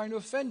 I'm not trying to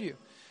offend you.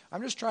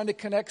 I'm just trying to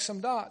connect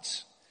some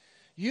dots.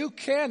 You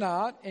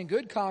cannot, in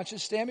good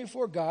conscience, stand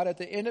before God at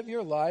the end of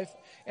your life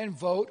and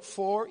vote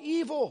for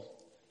evil.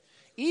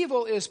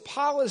 Evil is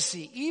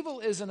policy. Evil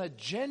is an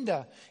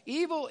agenda.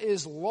 Evil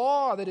is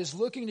law that is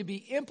looking to be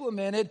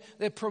implemented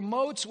that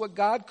promotes what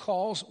God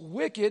calls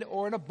wicked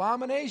or an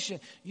abomination.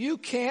 You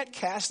can't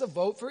cast a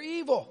vote for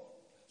evil.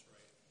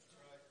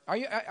 Are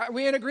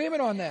we in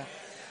agreement on that?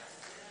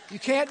 You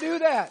can't do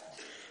that.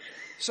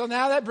 So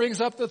now that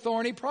brings up the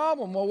thorny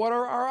problem. Well, what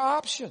are our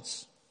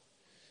options?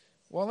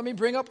 Well, let me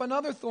bring up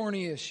another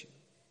thorny issue.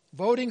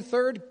 Voting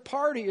third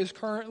party is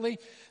currently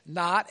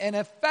not an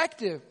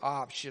effective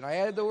option. I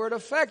added the word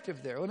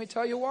effective there. Let me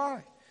tell you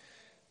why.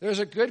 There's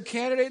a good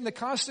candidate in the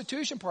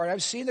Constitution Party.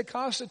 I've seen the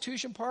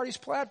Constitution Party's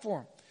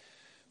platform.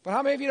 But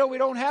how many of you know we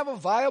don't have a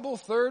viable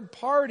third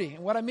party?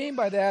 And what I mean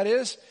by that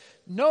is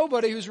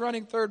nobody who's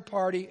running third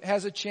party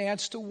has a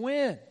chance to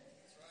win.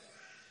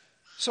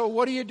 So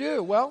what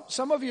do? Well,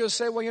 some of you will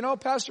say, well, you know,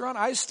 Pastor Ron,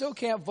 I still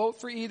can't vote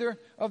for either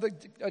of the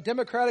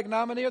Democratic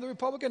nominee or the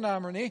Republican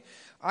nominee.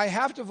 I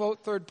have to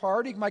vote third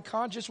party. My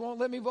conscience won't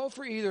let me vote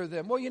for either of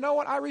them. Well, you know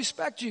what? I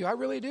respect you. I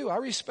really do. I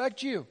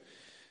respect you.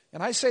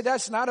 And I say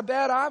that's not a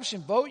bad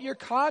option. Vote your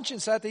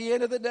conscience at the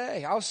end of the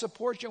day. I'll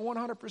support you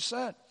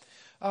 100%.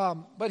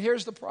 But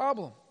here's the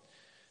problem.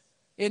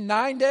 In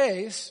 9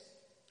 days,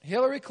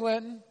 Hillary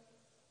Clinton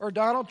or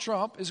Donald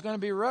Trump is going to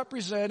be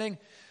representing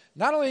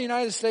not only the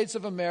United States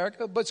of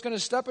America, but it's going to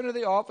step into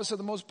the office of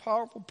the most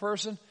powerful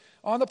person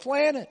on the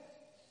planet.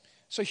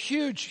 It's a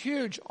huge,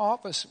 huge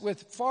office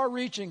with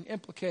far-reaching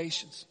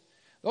implications.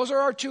 Those are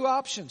our two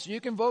options.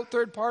 You can vote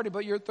third party,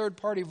 but your third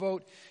party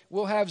vote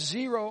will have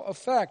zero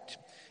effect.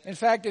 In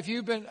fact, if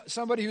you've been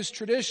somebody who's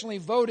traditionally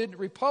voted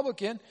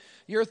Republican,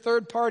 your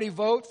third party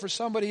vote for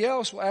somebody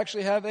else will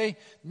actually have a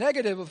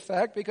negative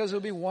effect because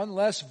there'll be one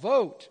less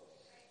vote.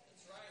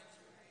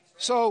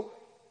 So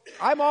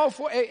I'm all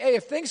for, hey,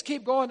 if things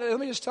keep going, let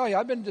me just tell you,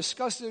 I've been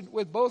disgusted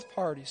with both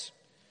parties.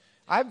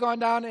 I've gone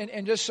down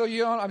and just so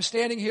you know, I'm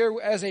standing here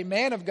as a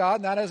man of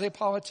God, not as a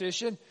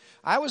politician.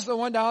 I was the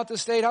one down at the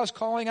State House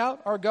calling out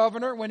our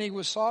governor when he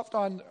was soft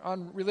on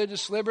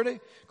religious liberty,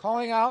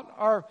 calling out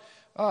our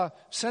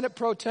Senate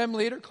pro tem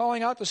leader,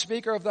 calling out the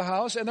Speaker of the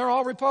House, and they're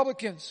all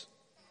Republicans.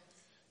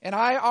 And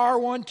I are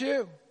one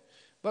too.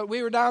 But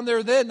we were down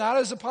there then, not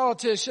as a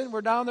politician,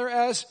 we're down there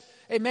as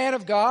a man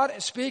of God,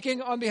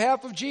 speaking on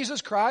behalf of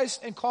Jesus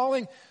Christ and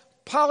calling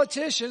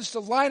politicians to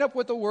line up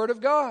with the Word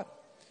of God.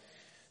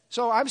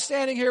 So I'm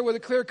standing here with a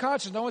clear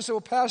conscience. No one said,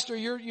 well, Pastor,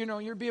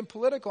 you're being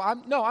political.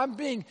 I'm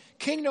being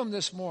kingdom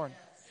this morning.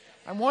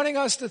 I'm wanting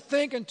us to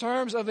think in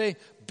terms of a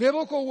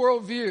biblical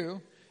worldview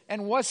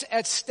and what's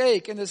at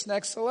stake in this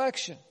next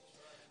election.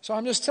 So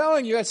I'm just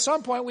telling you, at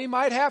some point we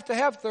might have to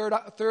have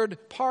third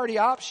party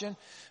option,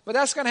 but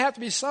that's going to have to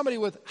be somebody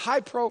with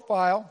high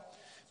profile,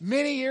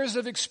 many years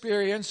of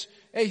experience,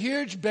 a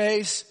huge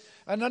base,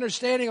 an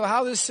understanding of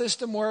how this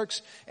system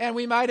works, and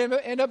we might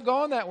end up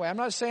going that way. I'm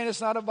not saying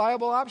it's not a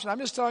viable option. I'm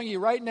just telling you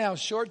right now,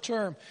 short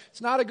term,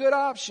 it's not a good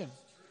option.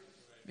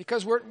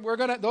 Because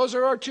those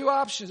are our two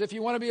options. If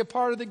you want to be a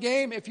part of the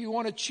game, if you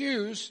want to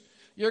choose,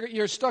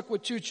 you're stuck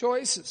with two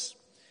choices.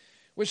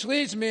 Which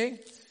leads me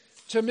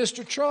to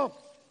Mr. Trump.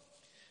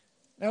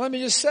 Now let me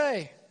just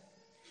say,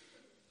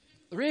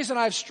 the reason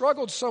I've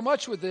struggled so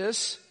much with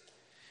this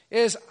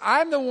is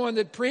I'm the one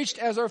that preached,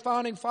 as our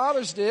founding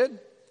fathers did,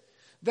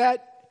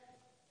 that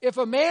if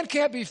a man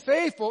can't be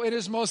faithful in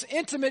his most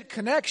intimate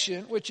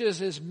connection, which is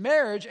his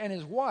marriage and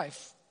his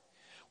wife,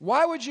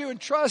 why would you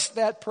entrust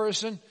that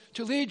person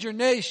to lead your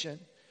nation?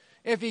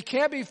 If he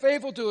can't be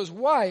faithful to his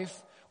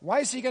wife,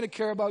 why is he going to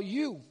care about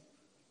you?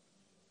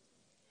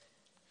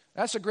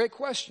 That's a great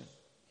question.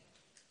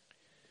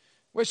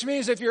 Which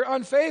means if you're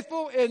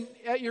unfaithful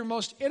at your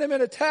most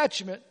intimate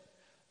attachment,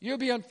 you'll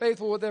be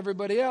unfaithful with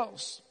everybody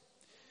else.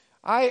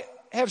 I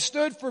have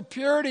stood for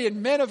purity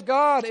and men of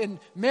God and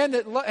men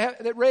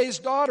that raise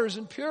daughters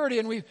in purity,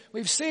 and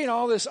we've seen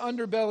all this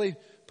underbelly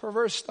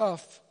perverse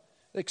stuff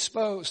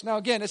exposed. Now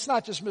again, it's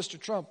not just Mr.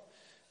 Trump.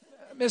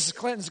 Mrs.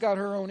 Clinton's got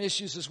her own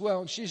issues as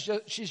well, and she's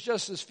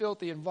just as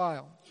filthy and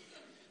vile.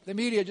 The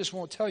media just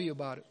won't tell you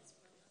about it.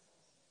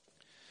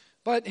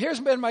 But here's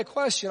been my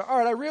question. All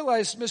right, I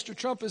realize Mr.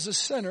 Trump is a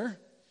sinner,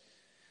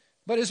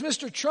 but is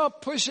Mr.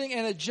 Trump pushing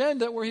an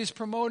agenda where he's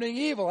promoting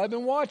evil? I've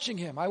been watching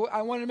him. I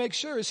want to make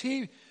sure, is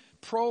he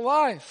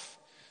pro-life?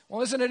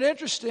 Well, isn't it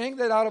interesting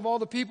that out of all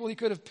the people he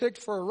could have picked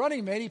for a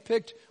running mate, he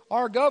picked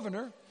our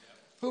governor,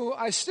 who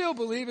I still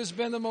believe has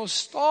been the most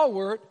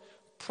stalwart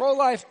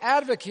pro-life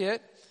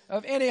advocate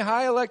of any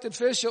high elected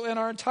official in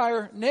our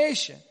entire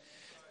nation.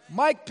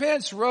 Mike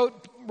Pence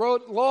wrote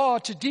law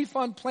to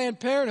defund Planned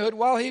Parenthood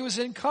while he was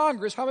in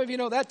Congress. How many of you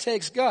know that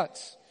takes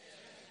guts?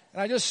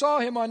 And I just saw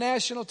him on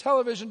national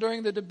television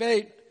during the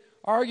debate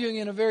arguing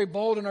in a very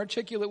bold and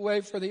articulate way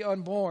for the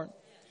unborn.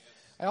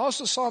 I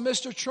also saw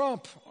Mr.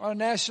 Trump on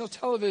national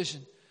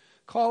television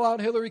call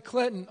out Hillary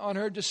Clinton on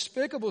her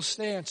despicable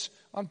stance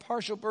on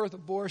partial birth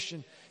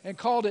abortion and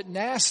called it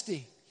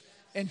nasty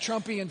in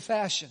Trumpian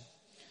fashion.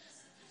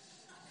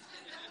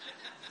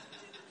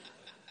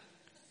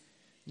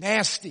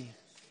 Nasty.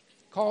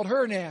 Called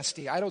her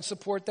nasty. I don't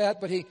support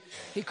that, but he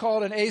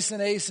called an ace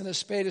and a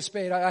spade a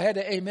spade. I had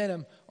to amen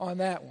him on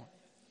that one.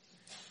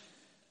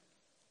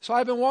 So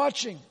I've been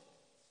watching.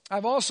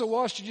 I've also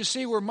watched, did you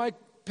see where Mike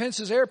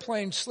Pence's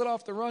airplane slid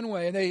off the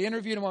runway, and they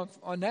interviewed him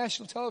on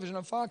national television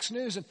on Fox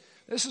News, and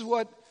this is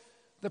what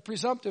the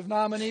presumptive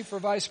nominee for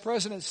vice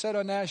president said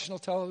on national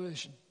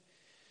television.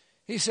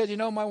 He said, you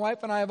know, my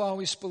wife and I have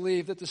always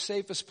believed that the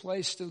safest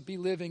place to be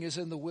living is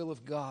in the will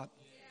of God.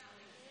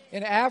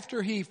 And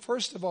after he,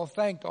 first of all,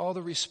 thanked all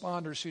the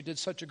responders who did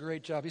such a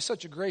great job. He's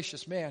such a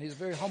gracious man. He's a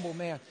very humble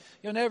man.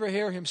 You'll never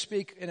hear him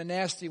speak in a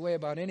nasty way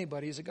about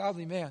anybody. He's a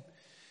godly man.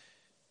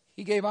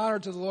 He gave honor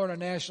to the Lord on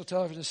national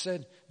television and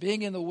said,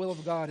 being in the will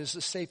of God is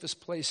the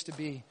safest place to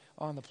be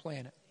on the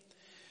planet.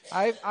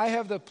 I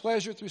have the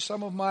pleasure through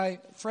some of my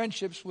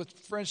friendships with,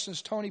 for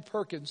instance, Tony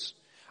Perkins.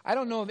 I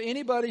don't know of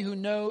anybody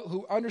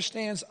who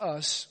understands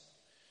us.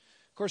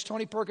 Of course,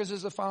 Tony Perkins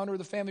is the founder of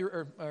the family,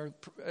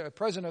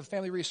 president of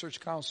Family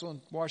Research Council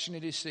in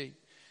Washington, D.C.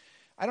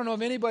 I don't know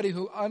of anybody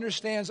who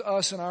understands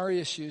us and our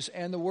issues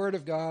and the Word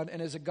of God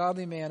and is a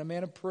godly man, a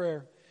man of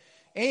prayer,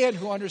 and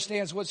who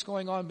understands what's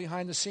going on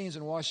behind the scenes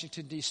in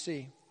Washington,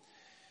 D.C.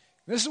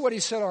 This is what he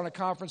said on a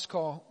conference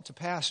call to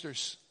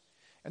pastors.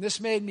 And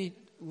this made me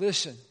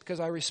listen because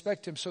I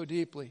respect him so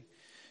deeply.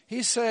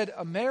 He said,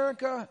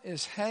 America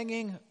is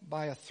hanging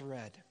by a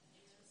thread.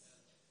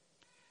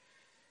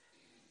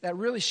 That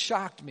really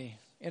shocked me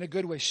in a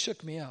good way,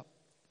 shook me up.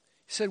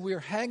 He said, we are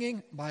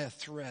hanging by a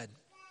thread.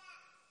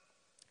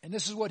 And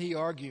this is what he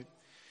argued.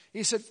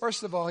 He said,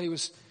 first of all,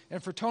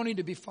 and for Tony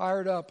to be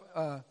fired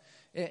up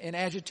and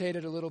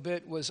agitated a little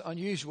bit was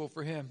unusual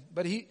for him.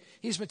 But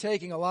he's been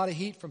taking a lot of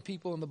heat from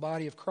people in the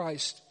body of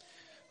Christ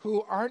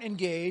who aren't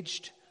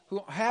engaged,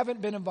 who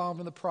haven't been involved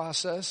in the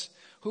process,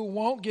 who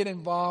won't get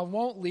involved,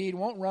 won't lead,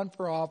 won't run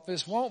for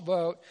office, won't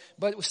vote,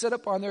 but sit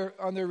up on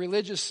their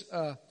religious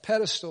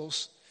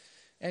pedestals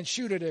and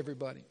shoot at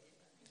everybody.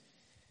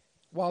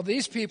 While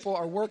these people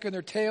are working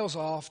their tails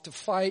off to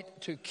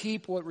fight to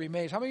keep what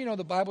remains. How many of you know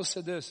the Bible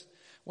said this?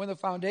 When the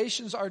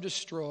foundations are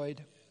destroyed,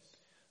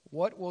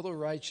 what will the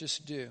righteous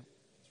do?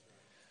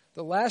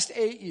 The last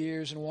 8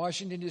 years in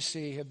Washington,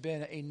 D.C. have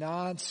been a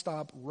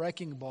nonstop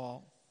wrecking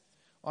ball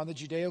on the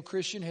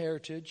Judeo-Christian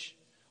heritage,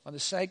 on the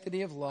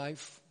sanctity of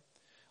life,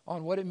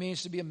 on what it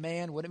means to be a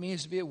man, what it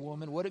means to be a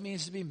woman, what it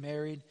means to be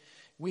married.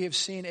 We have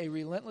seen a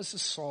relentless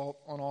assault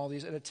on all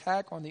these, an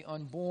attack on the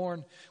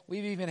unborn.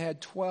 We've even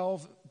had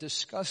 12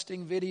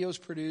 disgusting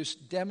videos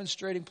produced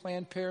demonstrating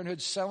Planned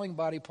Parenthood selling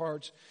body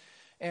parts.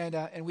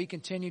 And we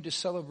continue to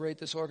celebrate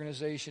this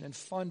organization and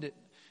fund it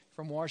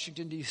from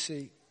Washington,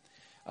 D.C.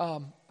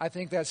 I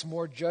think that's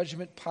more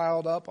judgment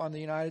piled up on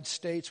the United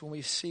States when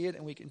we see it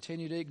and we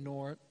continue to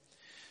ignore it.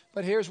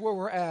 But here's where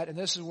we're at, and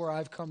this is where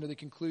I've come to the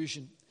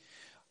conclusion.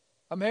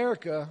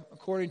 America,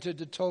 according to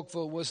de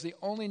Tocqueville, was the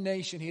only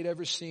nation he had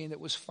ever seen that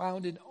was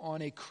founded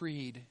on a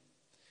creed.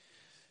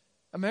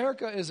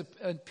 America is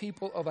a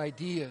people of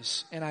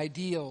ideas and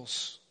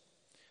ideals.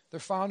 They're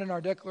found in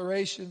our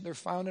Declaration. They're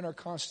found in our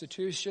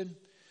Constitution.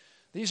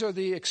 These are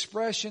the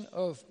expression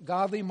of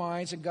godly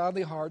minds and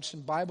godly hearts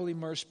and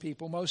Bible-immersed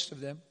people, most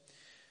of them,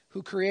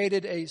 who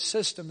created a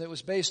system that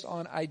was based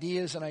on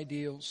ideas and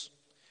ideals.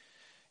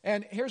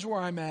 And here's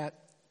where I'm at.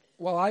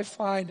 While I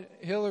find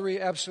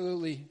Hillary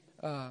absolutely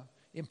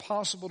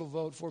impossible to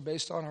vote for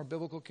based on our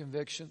biblical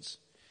convictions,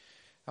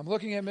 I'm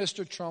looking at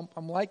Mr. Trump.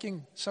 I'm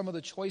liking some of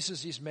the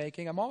choices he's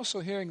making. I'm also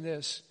hearing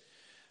this.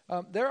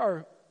 There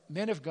are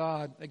men of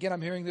God. Again,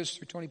 I'm hearing this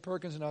through Tony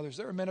Perkins and others.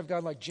 There are men of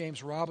God like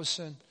James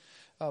Robison,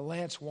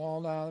 Lance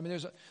Wallnau. I mean,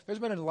 there's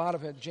been a lot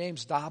of it.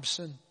 James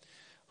Dobson,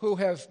 who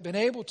have been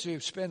able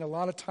to spend a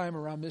lot of time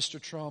around Mr.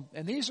 Trump.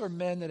 And these are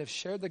men that have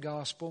shared the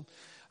gospel.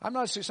 I'm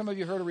not sure, some of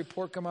you heard a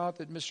report come out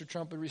that Mr.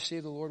 Trump had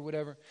received the Lord,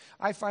 whatever.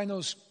 I find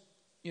those,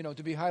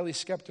 to be highly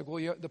skeptical.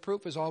 The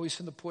proof is always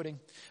in the pudding.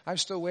 I'm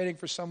still waiting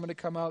for someone to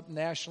come out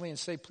nationally and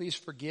say, please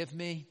forgive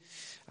me.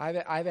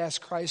 I've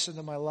asked Christ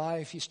into my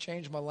life. He's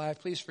changed my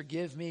life. Please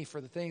forgive me for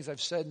the things I've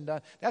said and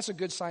done. That's a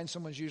good sign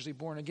someone's usually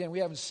born again. We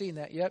haven't seen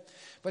that yet.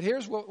 But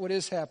here's what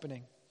is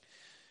happening.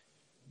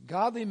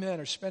 Godly men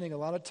are spending a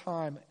lot of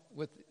time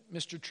with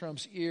Mr.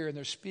 Trump's ear, and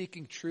they're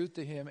speaking truth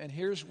to him. And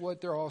here's what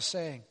they're all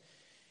saying.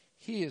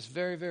 He is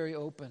very, very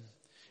open.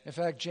 In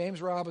fact,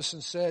 James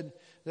Robison said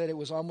that it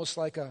was almost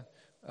like a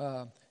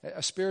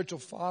spiritual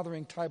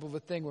fathering type of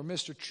a thing where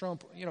Mr.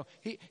 Trump,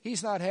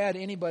 he's not had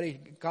anybody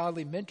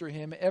godly mentor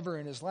him ever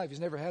in his life. He's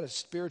never had a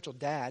spiritual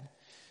dad.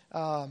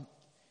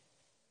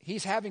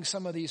 He's having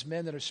some of these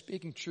men that are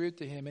speaking truth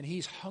to him, and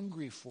he's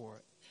hungry for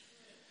it.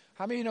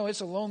 How many of you know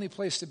it's a lonely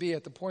place to be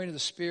at the point of the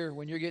spear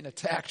when you're getting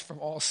attacked from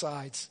all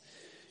sides,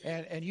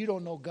 and you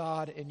don't know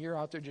God, and you're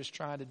out there just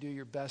trying to do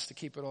your best to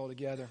keep it all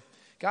together.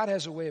 God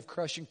has a way of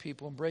crushing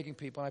people and breaking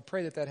people, and I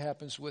pray that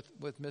happens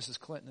with Mrs.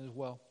 Clinton as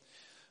well.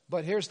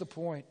 But here's the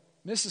point.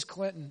 Mrs.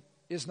 Clinton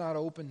is not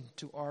open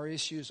to our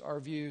issues, our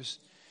views.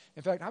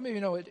 In fact, how many of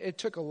you know it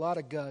took a lot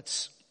of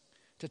guts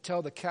to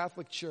tell the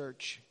Catholic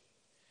Church,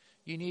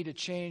 you need to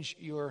change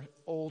your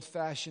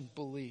old-fashioned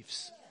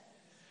beliefs.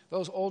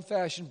 Those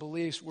old-fashioned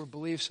beliefs were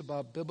beliefs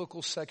about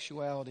biblical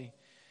sexuality.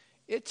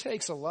 It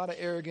takes a lot of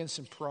arrogance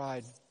and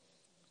pride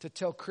to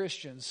tell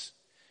Christians,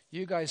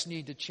 you guys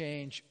need to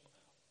change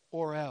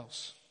or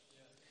else.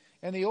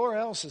 And the or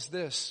else is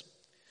this.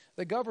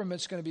 The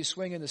government's going to be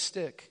swinging the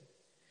stick,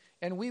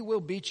 and we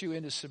will beat you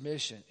into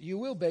submission. You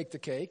will bake the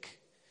cake.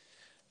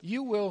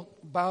 You will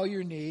bow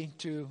your knee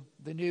to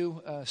the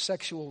new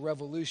sexual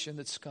revolution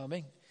that's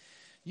coming.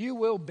 You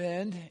will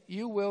bend.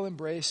 You will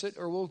embrace it,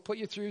 or we'll put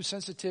you through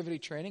sensitivity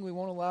training. We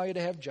won't allow you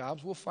to have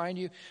jobs. We'll find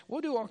you.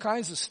 We'll do all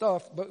kinds of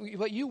stuff, but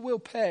you will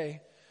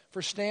pay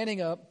for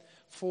standing up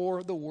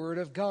for the Word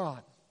of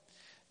God.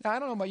 Now, I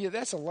don't know about you,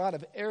 that's a lot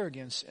of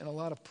arrogance and a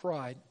lot of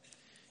pride.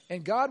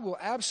 And God will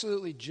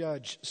absolutely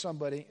judge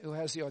somebody who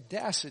has the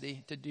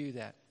audacity to do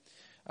that.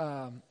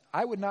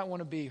 I would not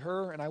want to be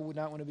her, and I would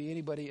not want to be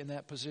anybody in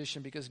that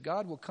position, because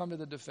God will come to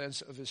the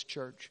defense of his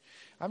church.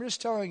 I'm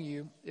just telling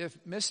you, if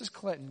Mrs.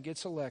 Clinton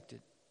gets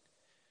elected,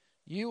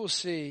 you will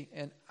see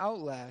an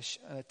outlash,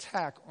 an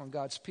attack on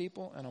God's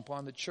people and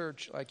upon the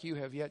church like you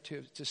have yet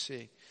to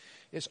see.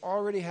 It's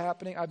already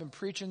happening. I've been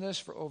preaching this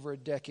for over a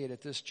decade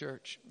at this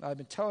church. I've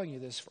been telling you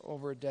this for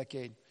over a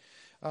decade.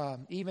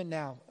 Even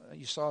now,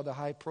 you saw the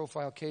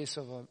high-profile case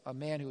of a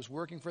man who was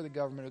working for the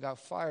government who got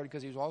fired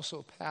because he was also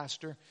a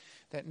pastor,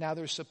 that now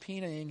they're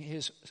subpoenaing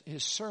his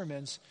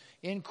sermons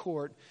in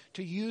court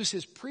to use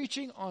his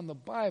preaching on the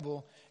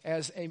Bible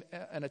as an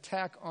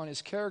attack on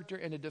his character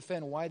and to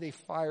defend why they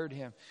fired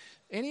him.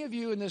 Any of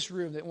you in this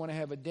room that want to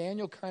have a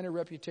Daniel kind of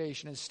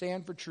reputation and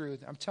stand for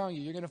truth, I'm telling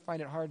you, you're going to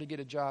find it hard to get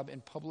a job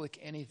in public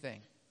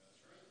anything.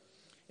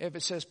 If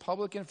it says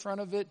public in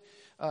front of it,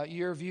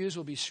 your views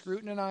will be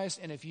scrutinized.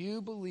 And if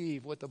you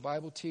believe what the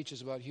Bible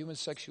teaches about human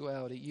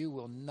sexuality, you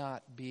will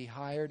not be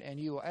hired, and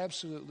you will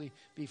absolutely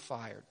be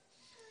fired.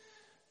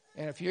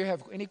 And if you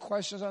have any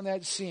questions on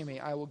that, see me.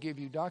 I will give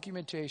you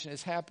documentation.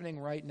 It's happening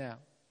right now.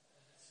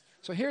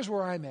 So here's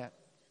where I'm at.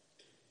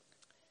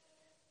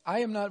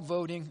 I am not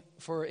voting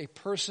for a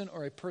person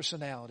or a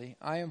personality.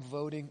 I am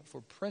voting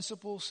for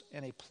principles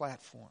and a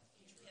platform.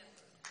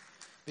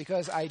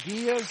 Because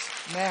ideas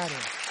matter.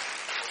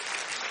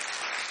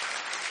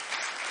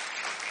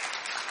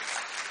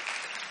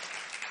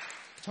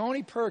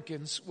 Tony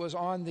Perkins was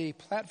on the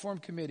platform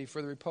committee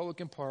for the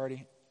Republican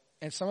Party,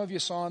 and some of you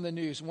saw on the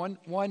news,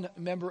 one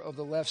member of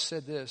the left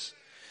said this: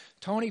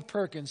 Tony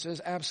Perkins has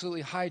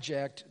absolutely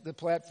hijacked the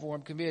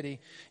platform committee,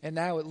 and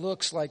now it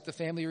looks like the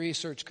Family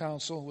Research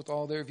Council with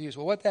all their views.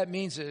 Well, what that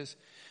means is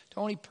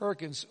Tony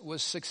Perkins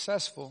was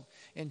successful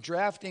in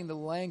drafting the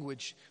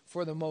language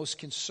for the most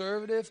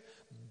conservative,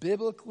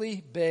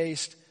 biblically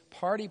based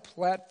party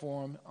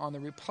platform on the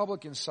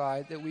Republican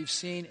side that we've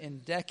seen in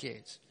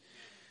decades.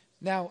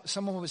 Now,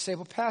 someone would say,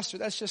 well, Pastor,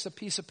 that's just a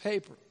piece of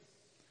paper.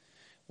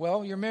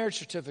 Well, your marriage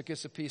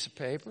certificate's a piece of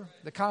paper.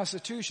 The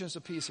Constitution's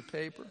a piece of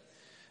paper.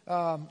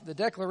 The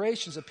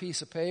Declaration's a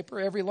piece of paper.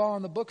 Every law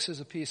in the books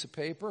is a piece of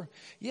paper.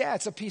 Yeah,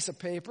 it's a piece of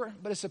paper,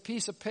 but it's a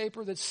piece of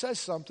paper that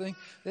says something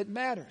that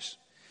matters.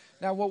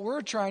 Now, what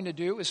we're trying to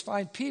do is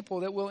find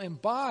people that will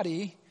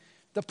embody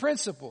the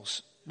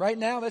principles. Right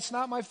now, that's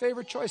not my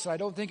favorite choice, and I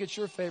don't think it's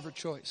your favorite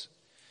choice.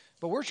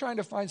 But we're trying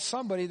to find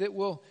somebody that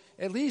will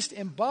at least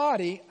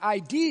embody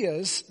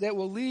ideas that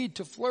will lead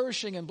to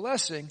flourishing and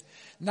blessing,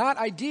 not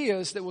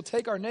ideas that will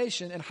take our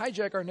nation and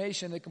hijack our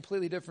nation in a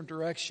completely different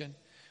direction,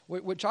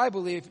 which I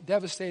believe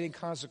devastating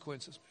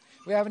consequences.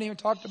 We haven't even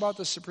talked about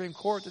the Supreme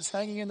Court that's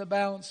hanging in the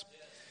balance.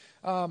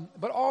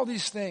 But all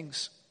these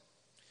things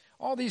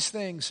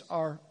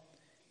are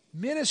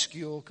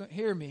minuscule,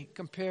 hear me,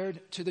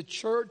 compared to the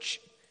church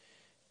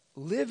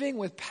living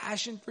with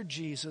passion for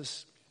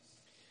Jesus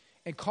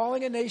and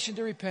calling a nation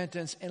to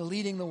repentance and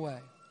leading the way.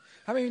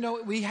 How many of you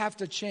know we have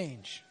to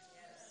change?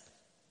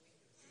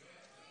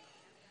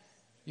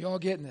 You all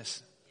getting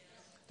this?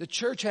 The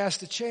church has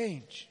to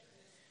change.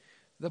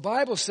 The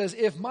Bible says,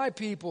 if my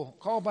people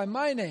called by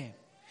my name,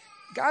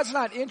 God's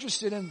not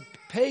interested in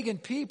pagan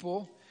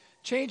people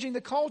changing the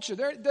culture.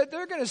 They're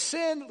going to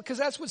sin because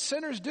that's what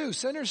sinners do.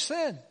 Sinners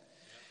sin.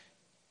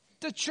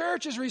 The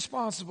church is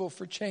responsible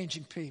for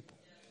changing people.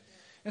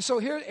 And so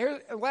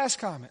here last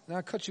comment, and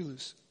I'll cut you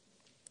loose.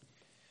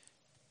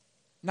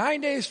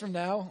 9 days from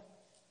now,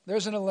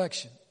 there's an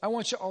election. I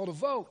want you all to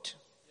vote.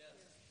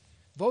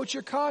 Vote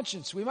your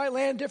conscience. We might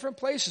land different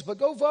places, but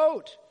go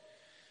vote.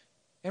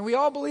 And we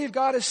all believe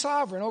God is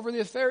sovereign over the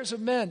affairs of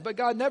men, but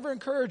God never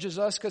encourages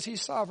us because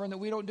he's sovereign that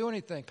we don't do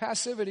anything.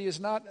 Passivity is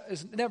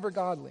never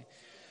godly.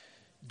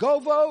 Go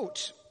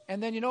vote.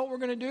 And then you know what we're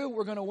going to do?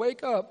 We're going to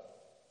wake up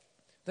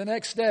the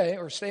next day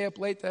or stay up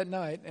late that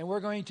night, and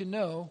we're going to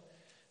know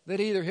that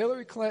either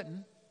Hillary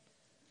Clinton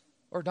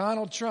or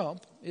Donald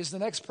Trump is the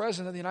next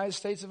president of the United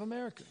States of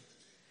America.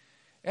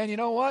 And you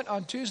know what?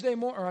 On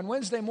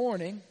Wednesday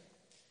morning,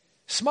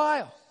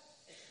 smile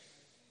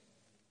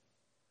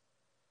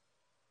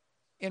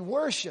and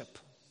worship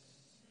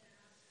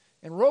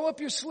and roll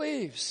up your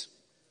sleeves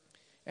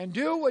and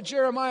do what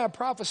Jeremiah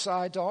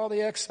prophesied to all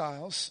the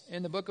exiles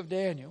in the book of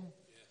Daniel.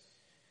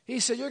 He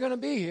said, you're going to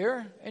be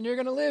here and you're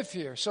going to live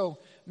here. So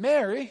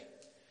marry,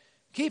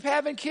 keep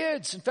having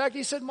kids. In fact,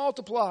 he said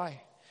multiply.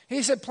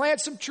 He said plant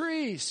some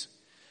trees.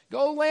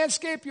 Go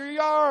landscape your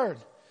yard.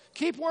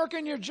 Keep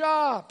working your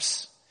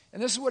jobs.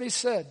 And this is what he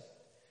said.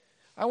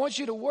 I want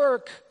you to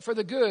work for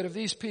the good of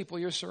these people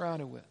you're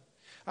surrounded with.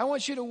 I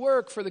want you to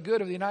work for the good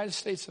of the United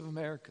States of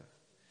America.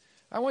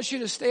 I want you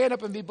to stand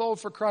up and be bold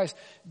for Christ.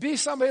 Be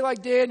somebody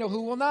like Daniel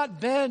who will not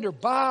bend or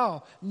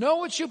bow. Know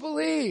what you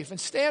believe and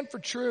stand for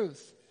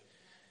truth.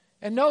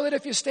 And know that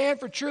if you stand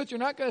for truth, you're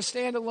not going to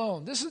stand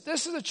alone. This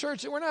is a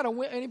church that we're not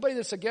anybody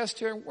that's a guest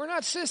here. We're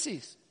not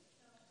sissies.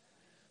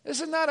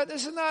 This is not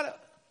a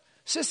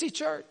sissy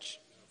church.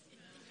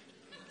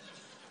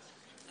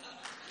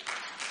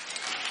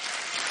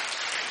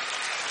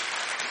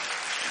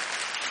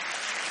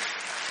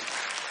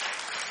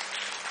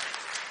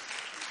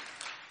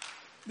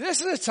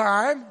 This is a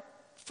time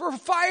for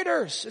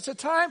fighters. It's a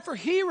time for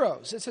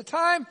heroes. It's a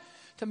time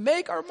to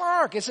make our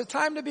mark. It's a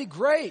time to be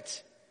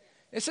great.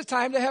 It's a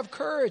time to have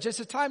courage. It's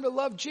a time to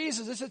love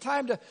Jesus. It's a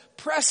time to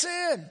press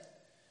in. And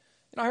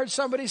I heard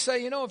somebody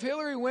say, if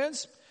Hillary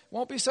wins, it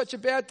won't be such a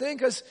bad thing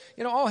because,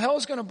 all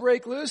hell's going to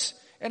break loose.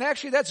 And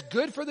actually that's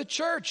good for the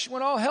church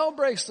when all hell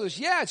breaks loose.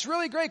 Yeah, it's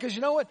really great because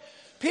you know what?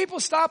 People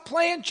stop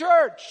playing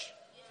church.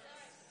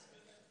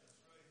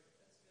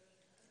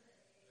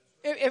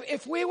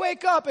 If we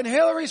wake up and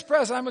Hillary's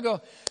president, I'm going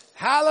to go,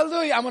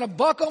 hallelujah. I'm going to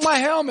buckle my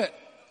helmet.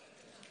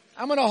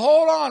 I'm going to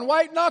hold on,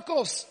 white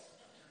knuckles.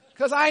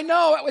 Because I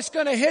know it's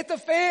going to hit the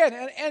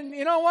fan. And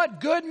you know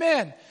what? Good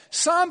men.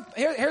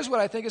 Here's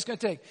what I think it's going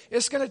to take.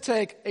 It's going to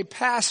take a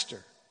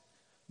pastor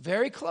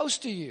very close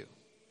to you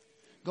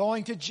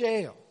going to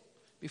jail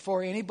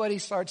before anybody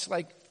starts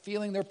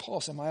feeling their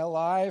pulse. Am I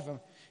alive?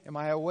 Am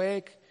I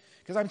awake?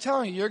 Because I'm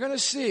telling you,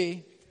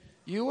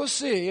 you will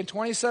see in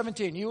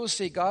 2017, you will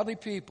see godly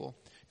people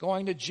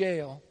going to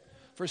jail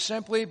for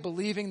simply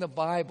believing the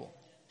Bible.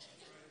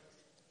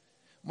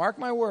 Mark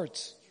my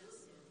words.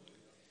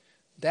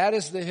 That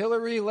is the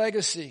Hillary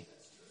legacy.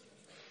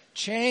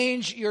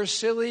 Change your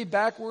silly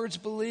backwards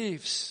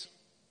beliefs.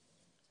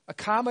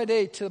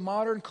 Accommodate to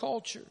modern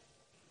culture.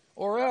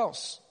 Or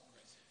else.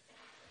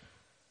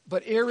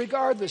 But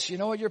irregardless, you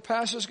know what your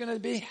pastor's going to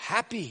be?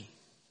 Happy.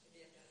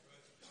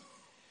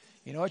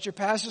 You know what your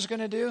pastor's going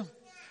to do?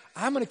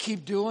 I'm going to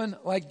keep doing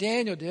like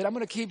Daniel did. I'm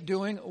going to keep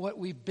doing what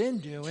we've been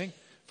doing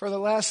for the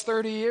last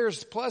 30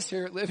 years plus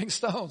here at Living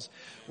Stones.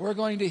 We're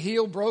going to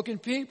heal broken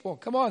people.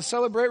 Come on,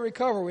 celebrate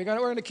recovery. We're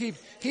going to keep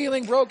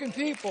healing broken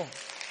people.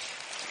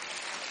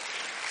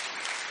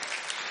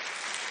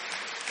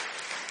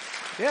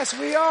 Yes,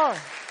 we are.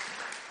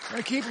 We're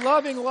going to keep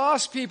loving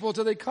lost people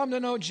till they come to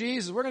know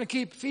Jesus. We're going to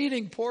keep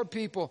feeding poor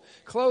people,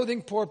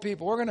 clothing poor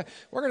people. We're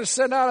going to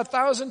send out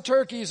 1,000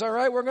 turkeys, all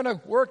right? We're going to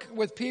work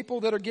with people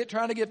that are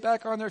trying to get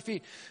back on their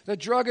feet. The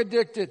drug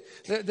addicted,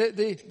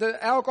 the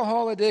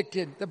alcohol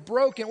addicted, the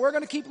broken. We're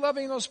going to keep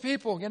loving those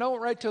people,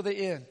 right till the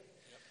end.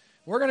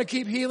 We're going to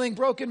keep healing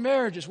broken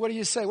marriages. What do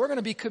you say? We're going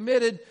to be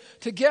committed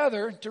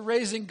together to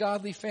raising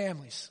godly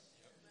families.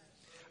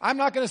 I'm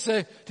not going to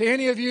say to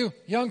any of you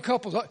young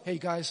couples, hey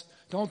guys,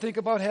 don't think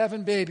about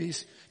having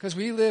babies because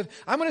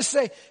I'm going to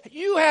say,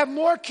 you have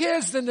more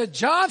kids than the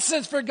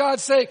Johnsons, for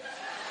God's sake.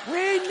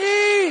 We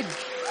need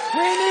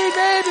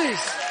babies.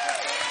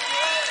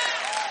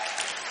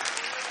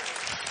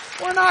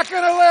 We're not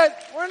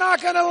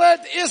going to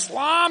let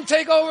Islam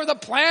take over the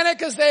planet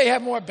because they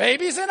have more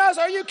babies than us.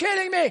 Are you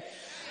kidding me?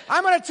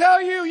 I'm going to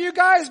tell you, you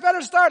guys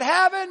better start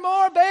having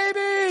more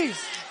babies.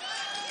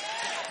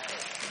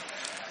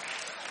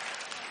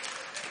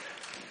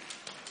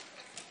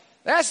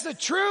 That's the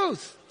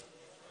truth.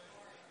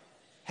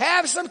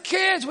 Have some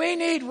kids. We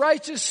need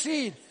righteous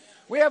seed.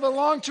 We have a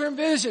long-term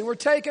vision. We're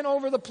taking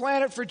over the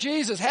planet for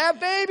Jesus. Have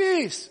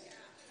babies.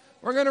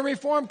 We're going to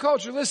reform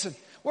culture. Listen,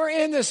 we're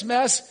in this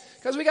mess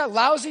because we got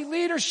lousy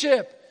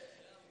leadership.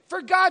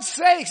 For God's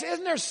sakes,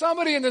 isn't there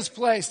somebody in this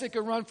place that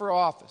could run for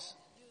office?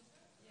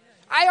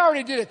 I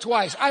already did it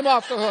twice. I'm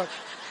off the hook.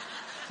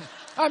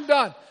 I'm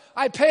done.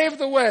 I paved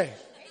the way.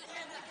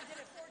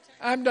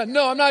 I'm done.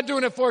 No, I'm not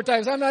doing it 4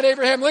 times. I'm not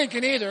Abraham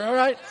Lincoln either, all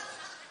right?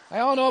 I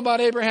all know about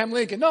Abraham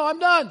Lincoln. No, I'm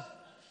done.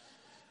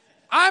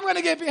 I'm going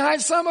to get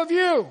behind some of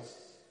you.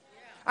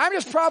 I'm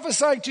just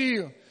prophesying to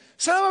you.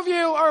 Some of you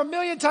are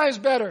 1,000,000 times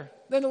better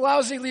than the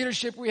lousy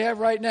leadership we have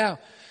right now.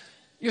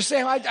 You're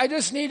saying, I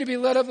just need to be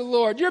led of the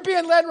Lord. You're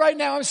being led right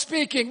now. I'm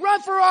speaking.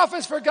 Run for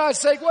office, for God's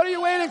sake. What are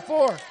you waiting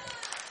for?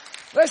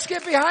 Let's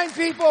get behind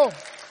people.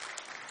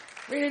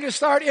 We need to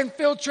start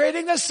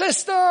infiltrating the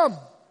system.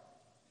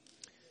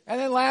 And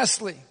then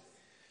lastly,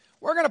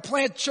 we're going to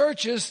plant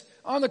churches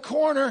on the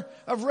corner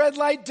of red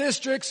light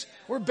districts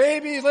where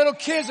baby little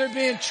kids are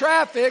being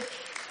trafficked.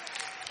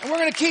 And we're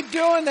going to keep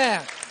doing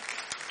that.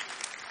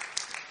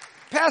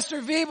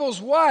 Pastor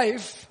Wiebel's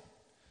wife,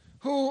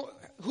 who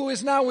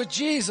is now with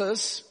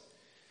Jesus,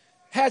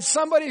 had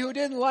somebody who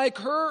didn't like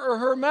her or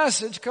her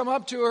message come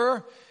up to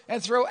her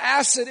and throw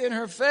acid in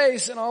her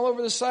face and all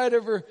over the side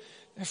of her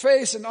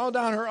face and all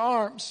down her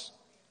arms.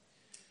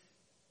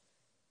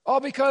 All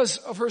because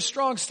of her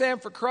strong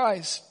stand for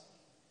Christ.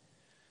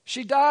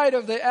 She died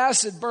of the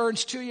acid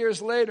burns 2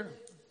 years later.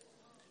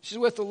 She's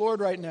with the Lord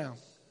right now.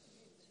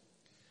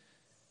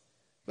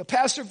 But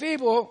Pastor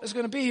Wiebel is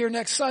going to be here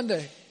next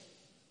Sunday.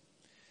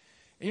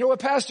 And you know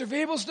what Pastor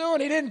Wiebel's doing?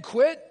 He didn't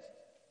quit.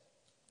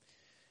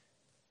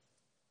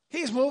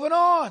 He's moving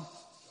on.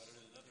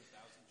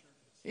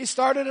 He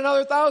started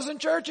another 1,000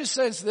 churches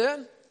since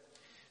then.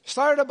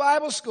 Started a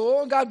Bible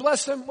school, and God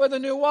blessed him with a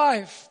new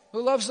wife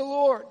who loves the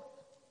Lord.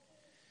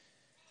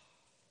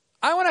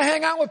 I want to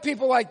hang out with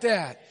people like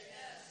that.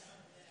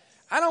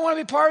 I don't want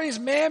to be part of these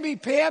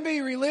mamby-pamby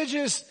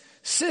religious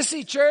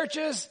sissy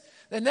churches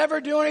that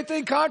never do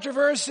anything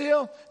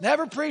controversial,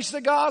 never preach the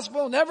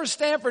gospel, never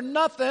stand for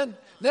nothing,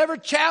 never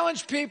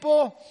challenge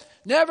people,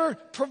 never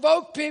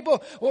provoke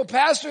people. Well,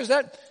 pastor,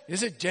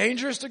 is it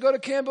dangerous to go to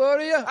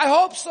Cambodia? I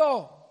hope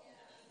so.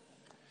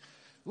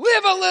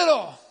 Live a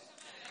little.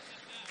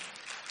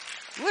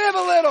 Live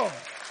a little.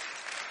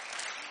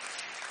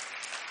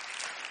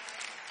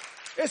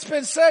 It's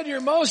been said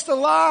you're most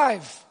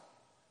alive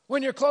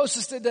when you're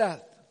closest to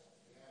death.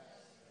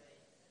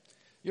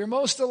 You're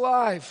most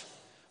alive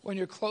when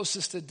you're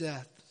closest to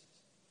death.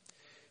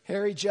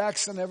 Harry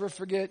Jackson, never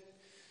forget,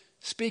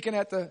 speaking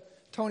at the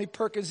Tony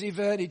Perkins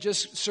event, he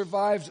just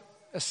survived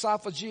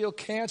esophageal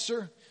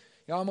cancer.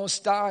 He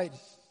almost died.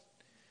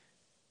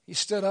 He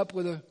stood up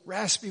with a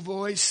raspy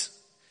voice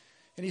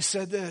and he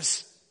said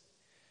this,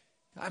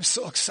 I'm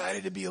so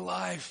excited to be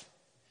alive.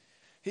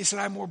 He said,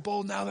 I'm more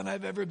bold now than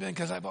I've ever been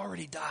because I've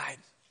already died.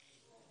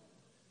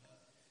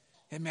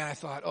 And man, I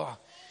thought,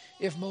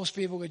 if most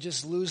people would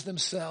just lose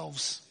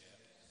themselves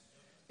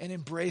and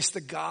embrace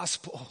the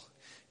gospel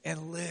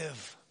and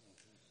live.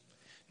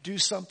 Do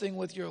something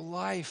with your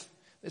life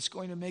that's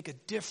going to make a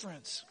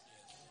difference.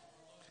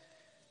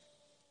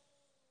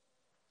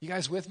 You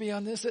guys with me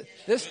on this?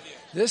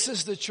 This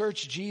is the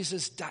church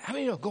Jesus died. How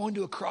many know going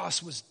to a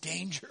cross was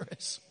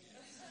dangerous?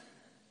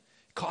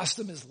 It cost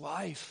him his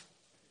life.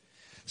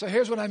 So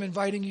here's what I'm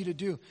inviting you to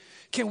do.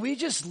 Can we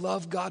just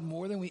love God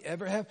more than we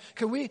ever have?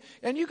 Can we,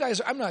 and you guys,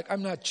 I'm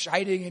not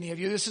chiding any of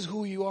you. This is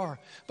who you are.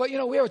 But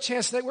we have a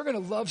chance today. We're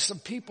going to love some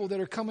people that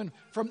are coming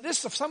from this,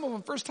 some of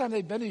them first time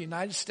they've been to the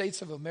United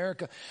States of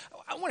America.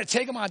 I want to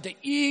take them out to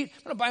eat.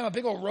 I'm going to buy them a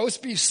big old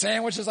roast beef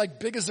sandwich that's like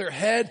big as their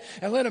head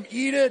and let them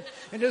eat it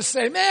and just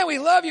say, man, we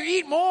love you.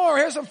 Eat more.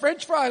 Here's some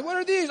French fries. What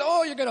are these?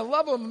 Oh, you're going to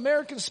love them.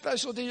 American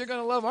specialty. You're going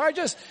to love them. All right,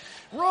 just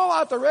roll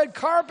out the red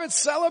carpet,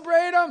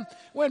 celebrate them.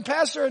 When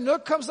Pastor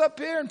Anouk comes up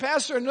here, and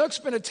Pastor Anouk's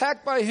been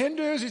attacked by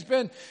Hindus,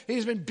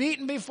 he's been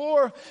beaten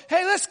before.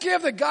 Hey, let's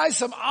give the guy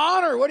some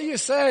honor. What do you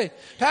say?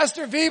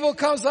 Pastor Wiebel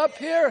comes up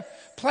here,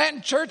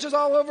 planting churches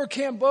all over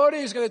Cambodia.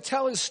 He's going to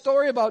tell his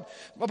story about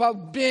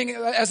being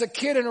as a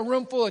kid in a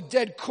room full of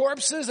dead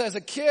corpses. As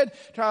a kid,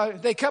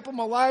 they kept him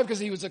alive because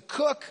he was a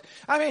cook.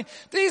 I mean,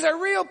 these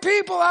are real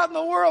people out in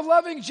the world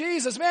loving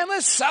Jesus. Man,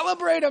 let's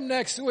celebrate them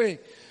next week.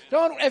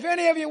 If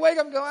any of you wake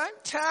up and go, I'm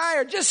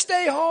tired, just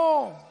stay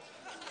home.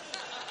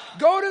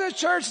 Go to the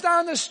church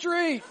down the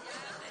street.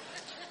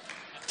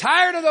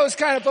 Tired of those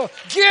kind of people.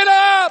 Get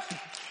up.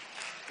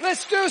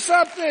 Let's do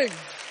something.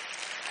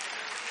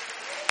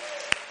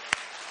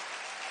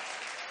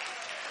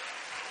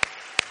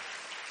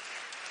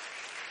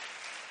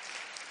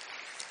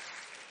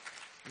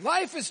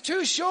 Life is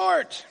too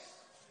short.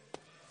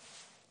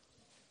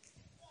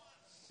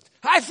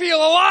 I feel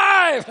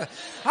alive.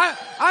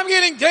 I'm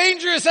getting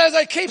dangerous as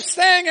I keep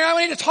staying here.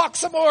 I need to talk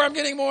some more. I'm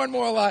getting more and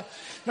more alive.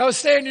 Now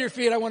stand to your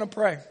feet. I want to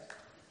pray.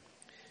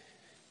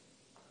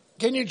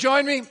 Can you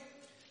join me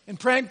in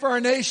praying for our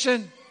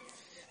nation?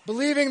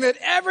 Believing that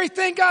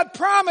everything God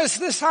promised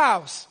this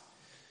house,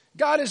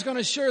 God is going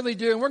to surely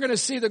do. And we're going to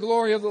see the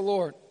glory of the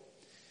Lord.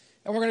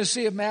 And we're going to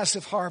see a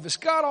massive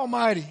harvest. God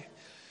Almighty,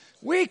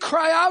 we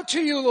cry out to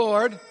you,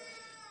 Lord,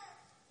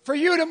 for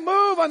you to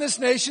move on this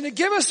nation, to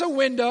give us a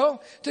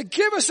window, to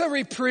give us a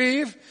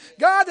reprieve.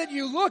 God, that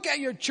you look at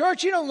your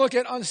church. You don't look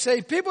at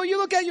unsaved people. You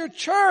look at your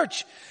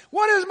church.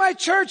 What is my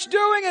church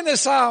doing in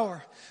this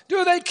hour?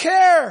 Do they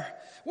care?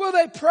 Will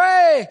they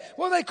pray?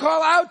 Will they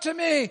call out to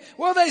me?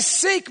 Will they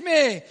seek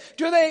me?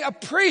 Do they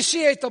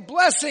appreciate the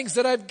blessings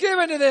that I've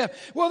given to them?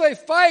 Will they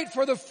fight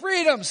for the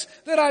freedoms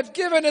that I've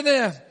given to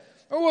them?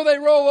 Or will they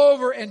roll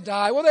over and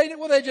die?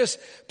 Will they just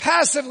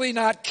passively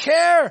not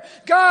care?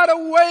 God,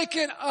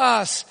 awaken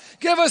us.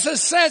 Give us a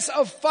sense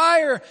of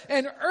fire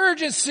and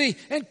urgency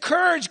and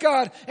courage,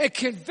 God, and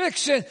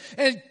conviction.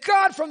 And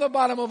God, from the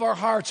bottom of our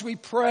hearts, we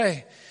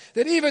pray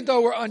that even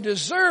though we're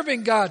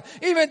undeserving, God,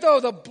 even though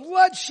the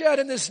bloodshed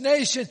in this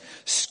nation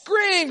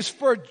screams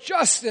for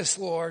justice,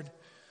 Lord,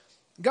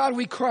 God,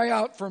 we cry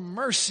out for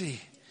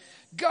mercy.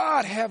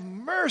 God, have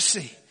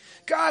mercy.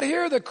 God,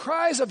 hear the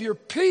cries of your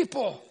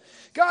people.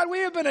 God, we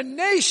have been a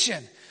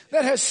nation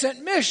that has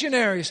sent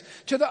missionaries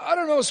to the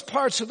uttermost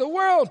parts of the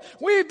world.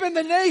 We've been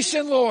the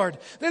nation, Lord,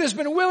 that has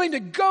been willing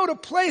to go to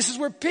places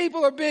where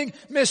people are being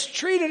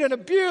mistreated and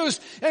abused,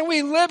 and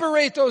we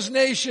liberate those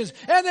nations,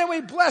 and then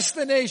we bless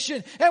the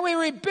nation, and we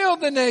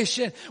rebuild the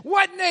nation.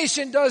 What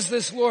nation does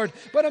this, Lord?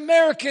 But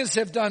Americans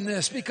have done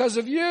this because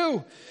of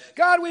you.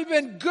 God, we've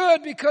been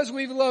good because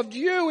we've loved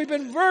you. We've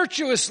been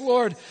virtuous,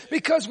 Lord,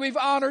 because we've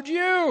honored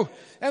you.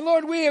 And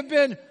Lord, we have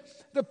been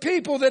the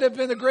people that have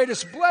been the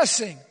greatest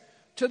blessing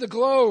to the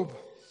globe.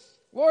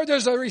 Lord,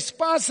 there's a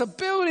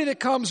responsibility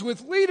that comes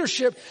with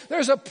leadership.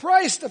 There's a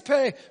price to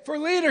pay for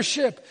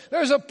leadership.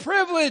 There's a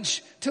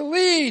privilege to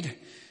lead.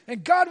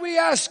 And God, we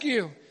ask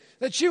you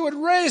that you would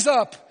raise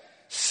up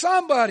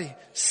somebody,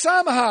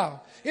 somehow,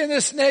 in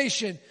this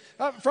nation,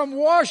 from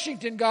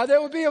Washington, God,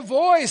 there would be a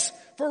voice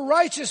for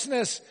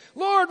righteousness.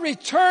 Lord,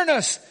 return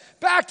us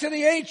back to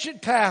the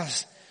ancient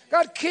past.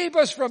 God, keep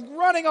us from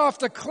running off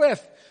the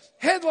cliff,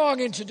 headlong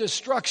into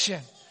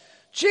destruction.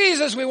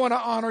 Jesus, we want to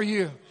honor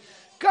you.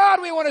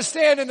 God, we want to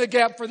stand in the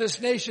gap for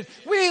this nation.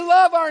 We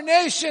love our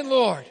nation,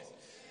 Lord.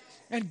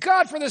 And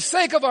God, for the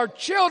sake of our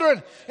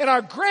children and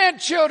our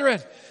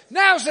grandchildren,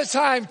 Now's the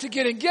time to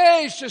get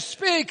engaged, to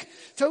speak,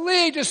 to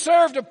lead, to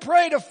serve, to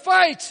pray, to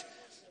fight.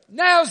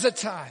 Now's the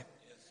time.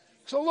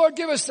 So Lord,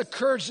 give us the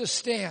courage to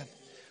stand.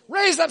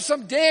 Raise up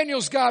some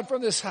Daniels, God,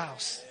 from this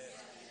house.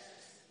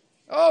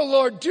 Oh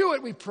Lord, do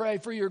it, we pray,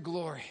 for your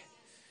glory.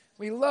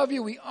 We love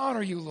you, we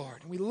honor you,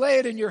 Lord. We lay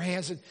it in your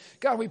hands. And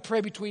God, we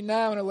pray between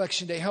now and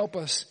Election Day, help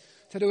us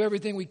to do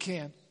everything we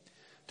can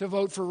to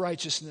vote for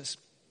righteousness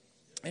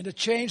and to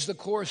change the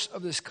course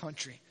of this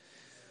country.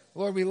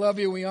 Lord, we love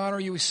you, we honor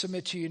you, we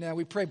submit to you now.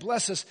 We pray,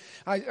 bless us.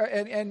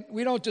 And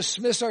we don't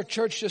dismiss our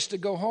church just to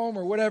go home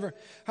or whatever.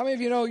 How many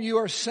of you know you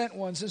are sent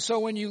ones? And so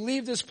when you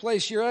leave this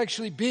place, you're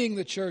actually being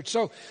the church.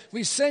 So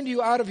we send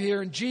you out of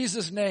here in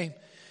Jesus' name.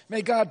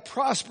 May God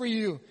prosper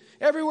you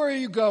everywhere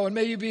you go, and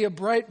may you be a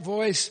bright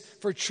voice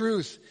for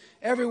truth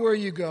everywhere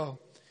you go.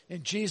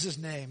 In Jesus'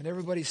 name. And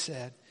everybody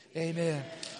said, amen.